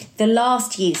highlighter. The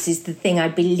last use is the thing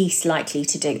I'd be least likely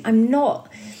to do.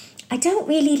 I don't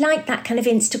really like that kind of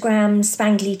Instagram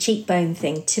spangly cheekbone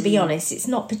thing, to be honest. It's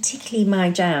not particularly my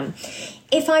jam.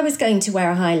 If I was going to wear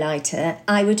a highlighter,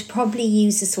 I would probably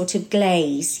use a sort of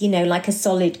glaze, like a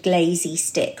solid glazy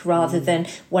stick, rather than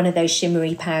one of those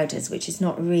shimmery powders, which is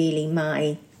not really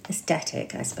my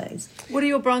aesthetic, I suppose. What are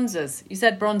your bronzers? You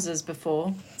said bronzers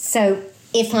before. So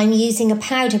if I'm using a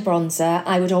powder bronzer,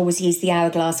 I would always use the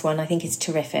Hourglass one. I think it's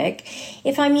terrific.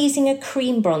 If I'm using a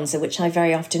cream bronzer, which I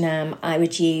very often am, I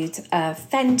would use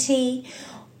Fenty,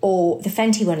 or the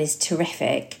Fenty one is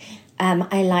terrific.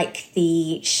 I like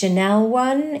the Chanel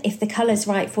one. If the colour's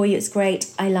right for you, it's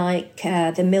great. I like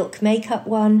the Milk Makeup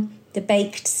one, the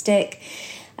Baked Stick,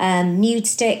 nude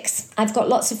sticks. I've got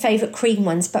lots of favourite cream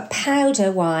ones, but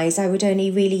powder-wise, I would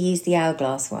only really use the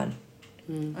Hourglass one.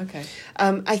 Okay.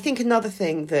 I think another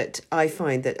thing that I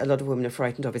find that a lot of women are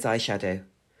frightened of is eyeshadow.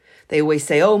 They always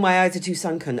say, oh, my eyes are too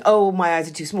sunken. Oh, my eyes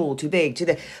are too small, too big, too...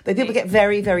 But people get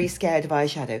very, very scared of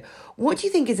eyeshadow. What do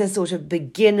you think is a sort of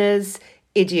beginner's,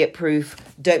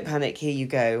 idiot-proof, don't panic, here you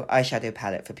go, eyeshadow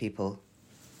palette for people?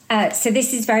 So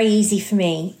this is very easy for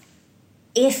me.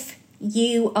 If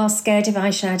you are scared of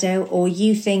eyeshadow, or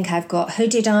you think I've got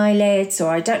hooded eyelids, or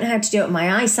I don't know how to do it,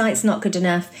 my eyesight's not good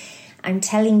enough, I'm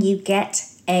telling you, get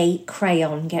a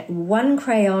crayon. Get one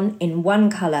crayon in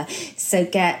one colour. So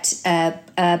get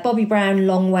Bobbi Brown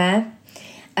Longwear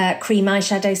cream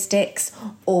eyeshadow sticks,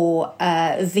 or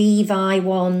Vivi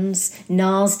ones.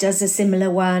 NARS does a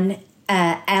similar one.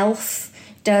 Elf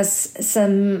does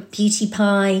some Beauty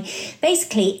Pie.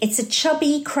 Basically, it's a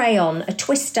chubby crayon, a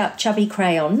twist-up chubby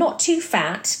crayon, not too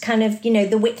fat, kind of,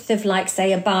 the width of, like,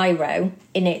 say, a biro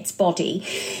in its body.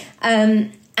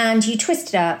 And you twist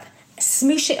it up,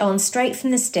 smoosh it on straight from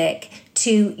the stick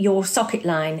to your socket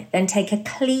line, then take a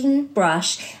clean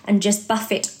brush and just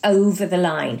buff it over the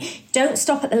line. Don't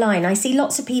stop at the line. I see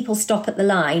lots of people stop at the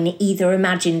line, either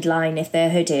imagined line if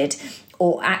they're hooded,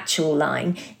 or actual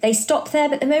line. They stop there,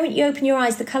 but the moment you open your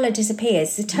eyes, the colour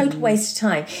disappears. It's a total waste of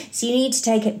time. So you need to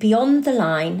take it beyond the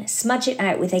line, smudge it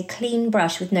out with a clean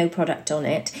brush with no product on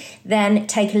it, then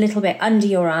take a little bit under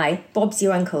your eye, Bob's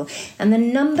your uncle. And the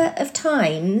number of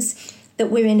times that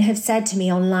women have said to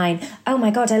me online, oh my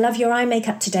God, I love your eye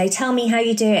makeup today, tell me how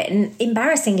you do it. And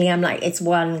embarrassingly, I'm like, it's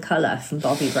one colour from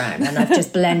Bobbi Brown, and I've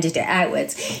just blended it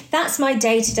outwards. That's my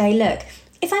day-to-day look.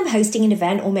 If I'm hosting an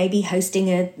event, or maybe hosting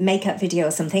a makeup video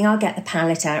or something, I'll get the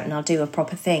palette out and I'll do a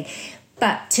proper thing.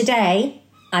 But today,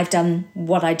 I've done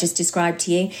what I just described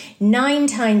to you. 9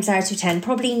 times out of 10,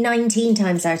 probably 19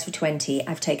 times out of 20,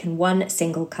 I've taken one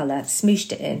single colour,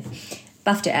 smooshed it in,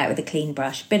 buffed it out with a clean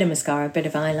brush, bit of mascara, bit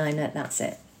of eyeliner, that's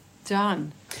it.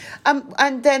 Done.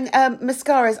 And then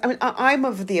mascaras. I mean, I'm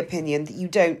of the opinion that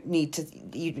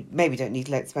you maybe don't need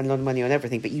to spend a lot of money on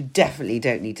everything, but you definitely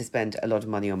don't need to spend a lot of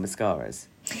money on mascaras.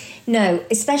 No,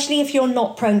 especially if you're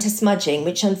not prone to smudging,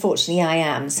 which unfortunately I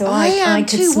am. So I am I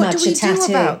could too. smudge What do we a tattoo.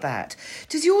 do about that?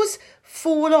 Does yours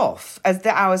fall off as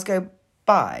the hours go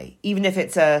by, even if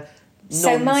it's a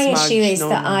So my non-smudge, issue is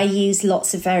that I use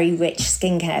lots of very rich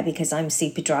skincare because I'm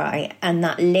super dry, and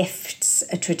that lifts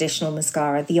a traditional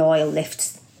mascara. The oil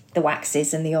lifts the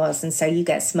waxes and the oils, and so you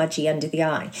get smudgy under the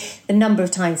eye. The number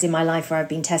of times in my life where I've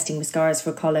been testing mascaras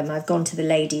for a column, I've gone to the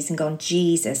ladies and gone,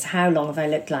 Jesus, how long have I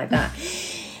looked like that?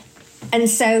 And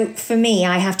so for me,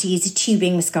 I have to use a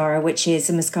tubing mascara, which is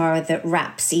a mascara that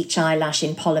wraps each eyelash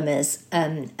in polymers,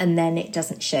 and then it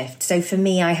doesn't shift. So for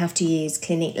me, I have to use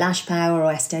Clinique Lash Power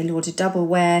or Estee Lauder Double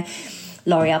Wear.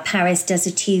 L'Oreal Paris does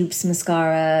a tubes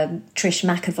mascara, Trish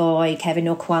McAvoy,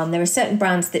 Kevyn Aucoin. There are certain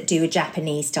brands that do a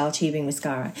Japanese style tubing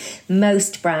mascara.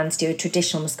 Most brands do a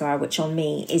traditional mascara, which on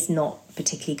me is not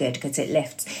particularly good because it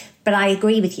lifts. But I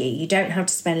agree with you. You don't have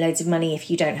to spend loads of money if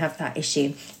you don't have that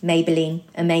issue. Maybelline,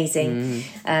 amazing.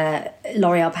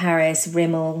 L'Oreal Paris,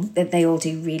 Rimmel, they all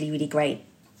do really, really great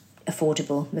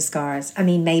affordable mascaras. I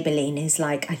mean, Maybelline is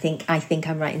like, I think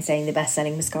I'm right in saying the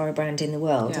best-selling mascara brand in the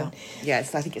world. Yeah, I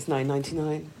think it's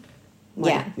 $9.99.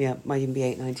 Might even be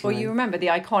 $8.99. Well, you remember the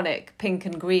iconic pink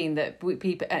and green that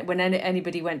people, when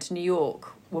anybody went to New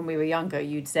York when we were younger,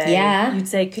 you'd say, can you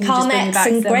just bring me back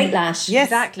and some Great Lash? Yes,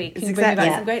 exactly. Can you bring me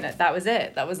back some Great Lash? That was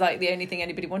it. That was like the only thing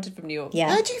anybody wanted from New York. Yeah.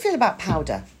 How do you feel about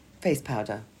powder, face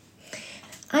powder?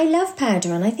 I love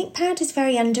powder, and I think powder's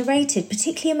very underrated,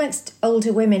 particularly amongst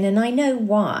older women, and I know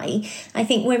why. I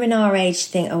think women our age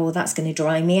think, oh, that's going to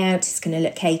dry me out, it's going to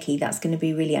look cakey, that's going to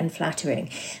be really unflattering.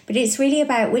 But it's really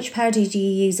about which powder do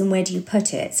you use and where do you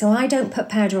put it. So I don't put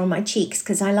powder on my cheeks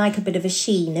because I like a bit of a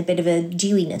sheen, a bit of a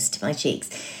dewiness to my cheeks.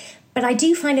 But I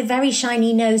do find a very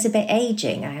shiny nose a bit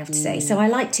aging, I have to say. So I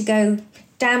like to go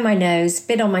down my nose,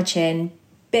 bit on my chin,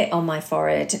 bit on my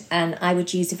forehead, and I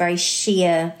would use a very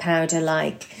sheer powder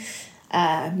like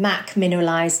MAC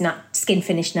Mineralized Skin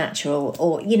Finish Natural,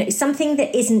 or something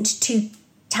that isn't too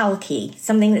talky,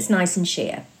 something that's nice and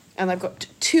sheer. And I've got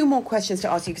two more questions to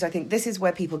ask you because I think this is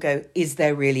where people go, is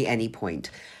there really any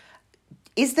point?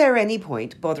 Is there any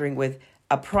point bothering with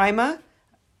a primer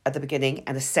at the beginning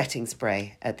and a setting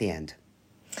spray at the end?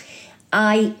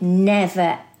 I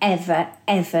never, ever,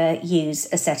 ever use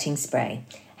a setting spray.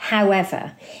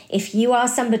 However, if you are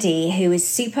somebody who is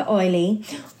super oily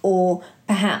or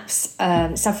perhaps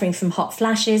suffering from hot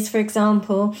flashes, for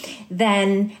example,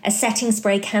 then a setting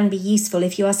spray can be useful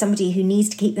if you are somebody who needs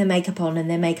to keep their makeup on and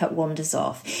their makeup wanders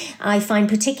off. I find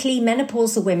particularly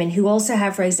menopausal women who also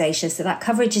have rosacea, so that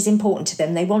coverage is important to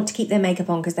them. They want to keep their makeup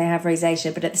on because they have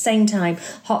rosacea, but at the same time,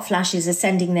 hot flashes are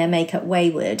sending their makeup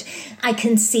wayward. I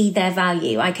can see their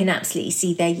value. I can absolutely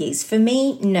see their use. For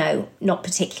me, no, not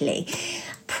particularly.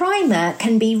 Primer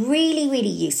can be really, really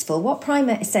useful. What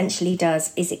primer essentially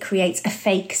does is it creates a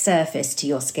fake surface to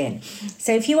your skin.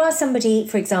 So if you are somebody,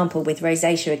 for example, with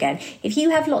rosacea again, if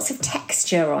you have lots of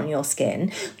texture on your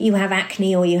skin, you have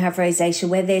acne or you have rosacea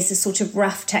where there's a sort of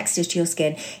rough texture to your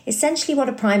skin, essentially what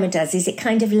a primer does is it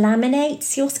kind of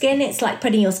laminates your skin. It's like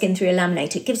putting your skin through a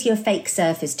laminator. It gives you a fake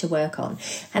surface to work on,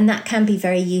 and that can be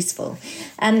very useful.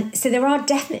 So there are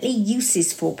definitely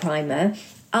uses for primer.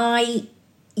 I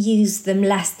use them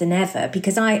less than ever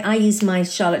because I use my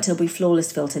Charlotte Tilbury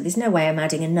Flawless filter. There's no way I'm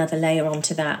adding another layer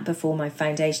onto that before my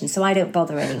foundation, so I don't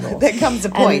bother anymore. There comes a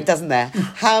point, doesn't there?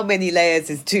 How many layers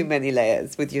is too many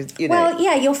layers with your, Well,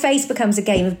 yeah, your face becomes a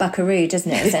game of buckaroo,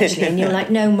 doesn't it, essentially? And you're like,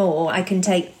 no more, I can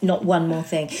take not one more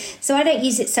thing. So I don't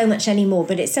use it so much anymore,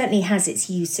 but it certainly has its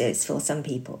uses for some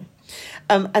people.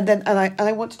 And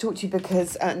I want to talk to you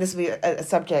because this will be a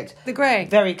subject, the grey,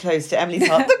 very close to Emily's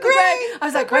heart. The grey. I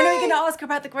was like, when are we going to ask her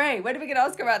about the grey? When are we going to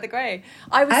ask her about the grey?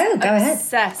 I was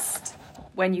obsessed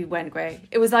when you went grey.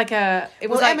 It was like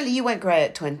Emily, you went grey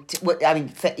at 20. Well, I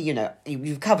mean,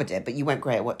 you've covered it, but you went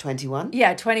grey at what, 21?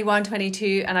 Yeah, 21,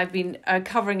 22, and I've been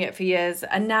covering it for years.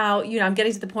 And now, I'm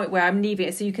getting to the point where I'm leaving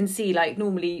it, so you can see, like,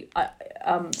 normally,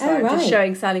 I'm just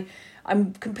showing Sally.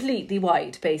 I'm completely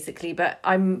white, basically, but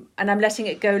I'm letting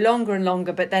it go longer and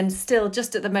longer. But then still,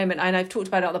 just at the moment, and I've talked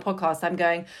about it on the podcast,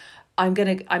 I'm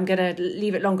gonna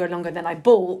leave it longer and longer. Then I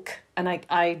bulk and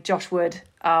I Josh Wood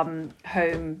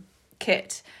home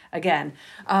kit again.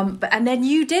 And then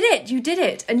you did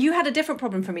it, and you had a different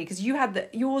problem from me because you had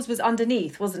yours was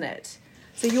underneath, wasn't it?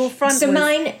 So your front.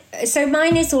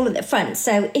 Mine is all at the front.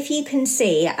 So if you can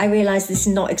see, I realise this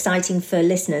is not exciting for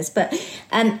listeners, but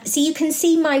so you can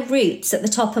see my roots at the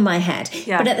top of my head.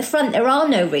 Yeah. But at the front there are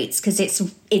no roots because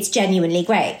it's genuinely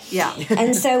grey. Yeah.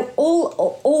 And so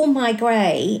all my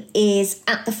grey is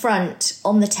at the front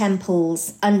on the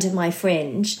temples under my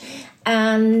fringe,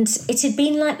 and it had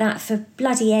been like that for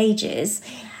bloody ages,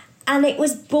 and it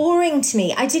was boring to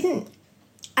me. I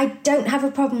don't have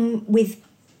a problem with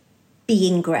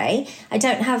being grey. I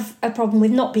don't have a problem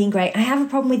with not being grey. I have a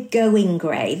problem with going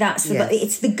grey.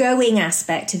 It's the going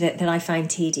aspect of it that I find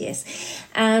tedious.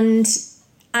 And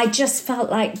I just felt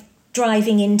like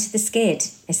driving into the skid,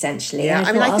 essentially. Yeah,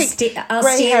 I think I'll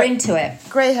steer into it.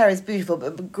 Grey hair is beautiful,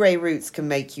 but grey roots can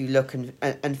make you look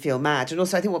and feel mad. And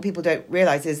also, I think what people don't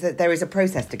realise is that there is a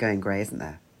process to going grey, isn't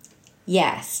there?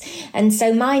 Yes. And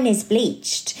so mine is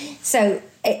bleached. So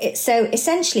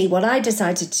essentially what I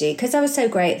decided to do, because I was so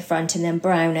grey at the front and then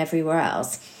brown everywhere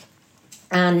else,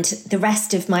 and the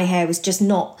rest of my hair was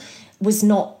not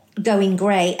going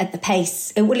grey at the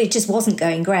pace. It just wasn't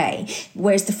going grey,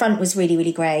 whereas the front was really,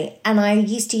 really grey. And I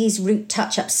used to use root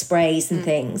touch-up sprays and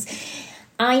things.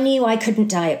 I knew I couldn't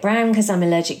dye it brown because I'm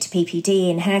allergic to PPD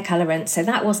and hair colourant, so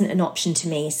that wasn't an option to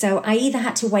me. So I either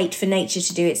had to wait for nature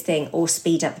to do its thing or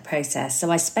speed up the process. So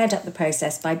I sped up the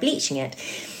process by bleaching it.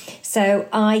 So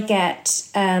I get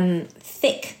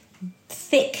thick,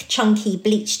 chunky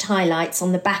bleached highlights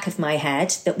on the back of my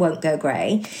head that won't go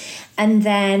grey. And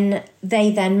then they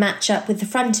then match up with the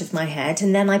front of my head.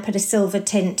 And then I put a silver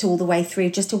tint all the way through,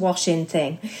 just a wash-in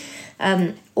thing,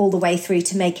 all the way through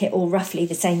to make it all roughly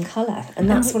the same colour. And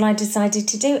that's what I decided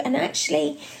to do. And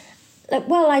actually,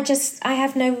 I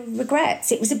have no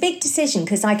regrets. It was a big decision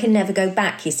because I can never go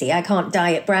back, you see. I can't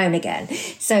dye it brown again.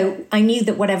 So I knew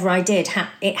that whatever I did,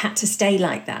 it had to stay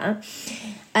like that.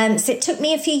 So it took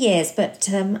me a few years, but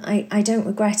I don't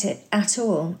regret it at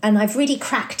all. And I've really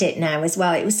cracked it now as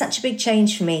well. It was such a big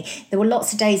change for me. There were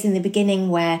lots of days in the beginning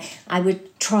where I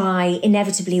would try,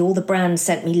 inevitably all the brands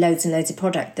sent me loads and loads of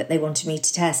product that they wanted me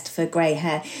to test for grey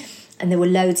hair. And there were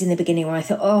loads in the beginning where I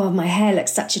thought, oh, my hair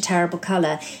looks such a terrible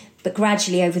colour. But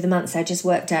gradually over the months, I just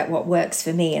worked out what works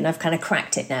for me, and I've kind of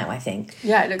cracked it now, I think.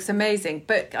 Yeah, it looks amazing.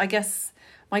 But I guess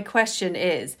my question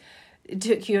is, it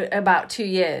took you about 2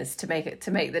 years to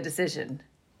make the decision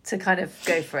to kind of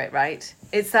go for it, right?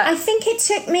 I think it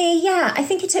took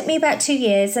me about 2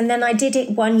 years, and then I did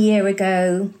it 1 year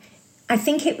ago. I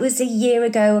think it was a year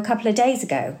ago, a couple of days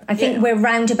ago. I think we're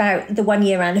round about the 1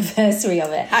 year anniversary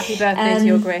of it. Happy birthday to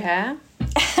your grey hair.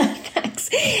 Thanks.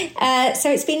 So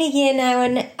it's been a year now,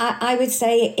 and I would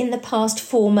say in the past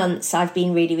 4 months I've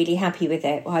been really, really happy with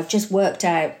it. I've just worked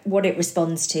out what it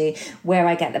responds to, where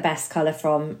I get the best colour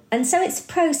from. And so it's a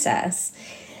process,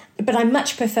 but I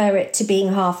much prefer it to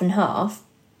being half and half.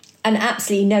 And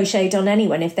absolutely no shade on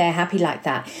anyone if they're happy like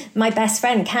that. My best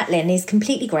friend, Caitlin, is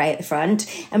completely grey at the front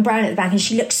and brown at the back, and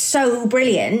she looks so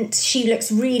brilliant. She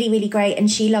looks really, really great, and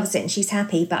she loves it and she's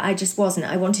happy, but I just wasn't.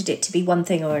 I wanted it to be one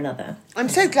thing or another. I'm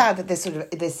so glad that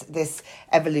this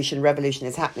revolution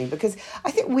is happening, because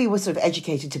I think we were sort of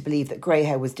educated to believe that grey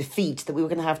hair was defeat, that we were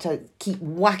going to have to keep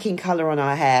whacking colour on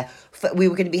our hair, we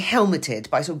were going to be helmeted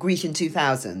by sort of Grecian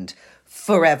 2000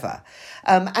 forever.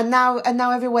 And now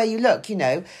everywhere you look, you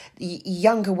know,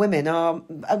 younger women are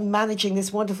managing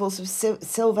this wonderful sort of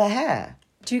silver hair.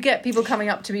 Do you get people coming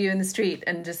up to you in the street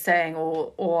and just saying,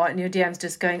 or in your DMs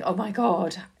just going, oh my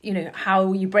God, you know, how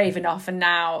are you brave enough? And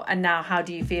now how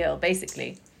do you feel,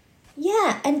 basically?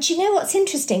 Yeah, and do you know what's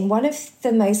interesting? One of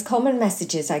the most common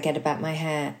messages I get about my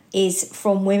hair is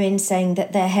from women saying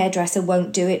that their hairdresser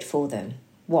won't do it for them,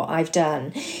 what I've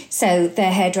done. So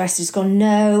their hairdresser's gone,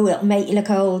 no, it'll make you look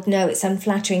old, no, it's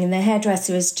unflattering, and their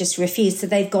hairdresser has just refused. So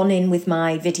they've gone in with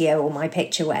my video or my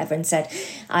picture, whatever, and said,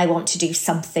 I want to do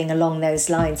something along those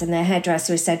lines, and their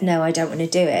hairdresser has said, no, I don't want to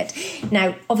do it.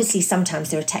 Now, obviously,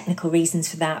 sometimes there are technical reasons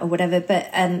for that or whatever, but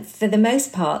for the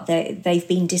most part, they've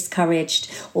been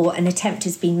discouraged, or an attempt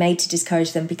has been made to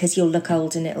discourage them because you'll look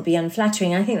old and it'll be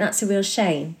unflattering. I think that's a real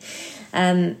shame.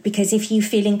 Because if you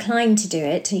feel inclined to do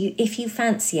it, if you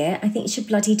fancy it, I think you should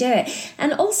bloody do it.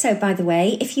 And also, by the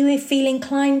way, if you feel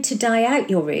inclined to dye out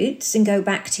your roots and go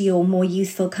back to your more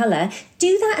youthful colour,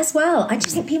 do that as well. I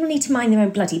just think people need to mind their own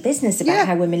bloody business about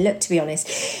how women look, to be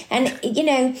honest. And, you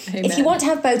know, if you want to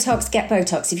have Botox, get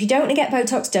Botox. If you don't want to get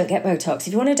Botox, don't get Botox.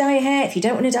 If you want to dye your hair, if you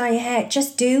don't want to dye your hair,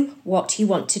 just do what you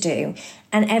want to do.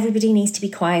 And everybody needs to be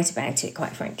quiet about it,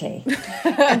 quite frankly.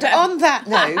 And on that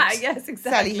note, yes,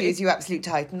 exactly. Sally Hughes, you absolute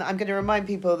titan. I'm going to remind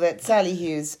people that Sally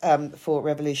Hughes for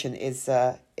Revolution is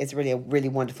really a really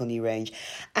wonderful new range.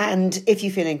 And if you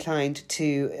feel inclined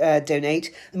to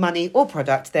donate money or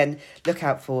product, then look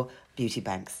out for beauty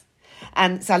banks.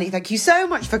 And Sally, thank you so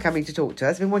much for coming to talk to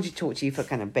us. I've been wanting to talk to you for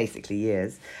kind of basically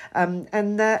years. And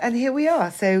here we are.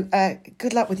 So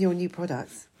good luck with your new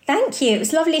products. Thank you. It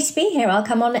was lovely to be here. I'll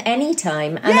come on any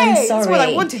time. And Yay, I'm sorry. That's what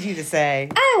I wanted you to say.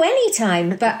 Oh, any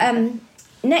time. But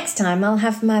next time I'll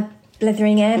have my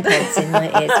blithering AirPods in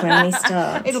my ears when we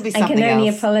start. It'll be something I can only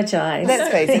else. apologise.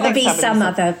 Let's face it. It'll be some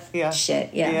other yeah.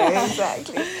 shit. Yeah,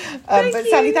 exactly. But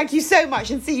Sally, thank you so much,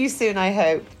 and see you soon, I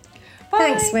hope. Bye.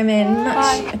 Thanks, women.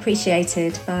 Bye. Much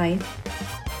appreciated. Bye.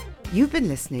 You've been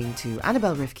listening to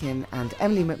Annabelle Rifkin and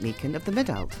Emily McMeekan of The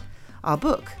Midult. Our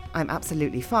book, I'm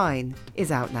Absolutely Fine,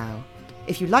 is out now.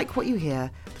 If you like what you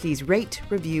hear, please rate,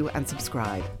 review and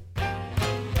subscribe.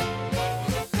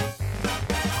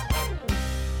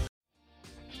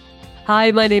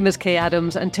 Hi, my name is Kay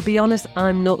Adams, and to be honest,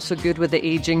 I'm not so good with the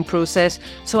ageing process,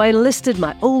 so I enlisted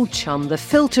my old chum, the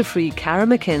filter-free Cara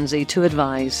McKenzie, to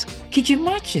advise. Could you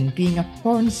imagine being a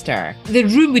porn star? The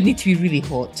room would need to be really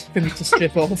hot for me to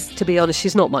strip off. To be honest,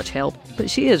 she's not much help, but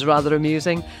she is rather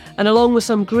amusing. And along with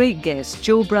some great guests,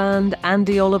 Joe Brand,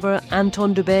 Andy Oliver,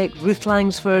 Anton Dubeck, Ruth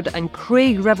Langsford and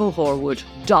Craig Revel Horwood,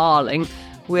 darling,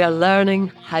 we are learning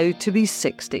how to be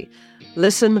 60.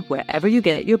 Listen wherever you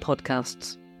get your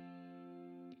podcasts.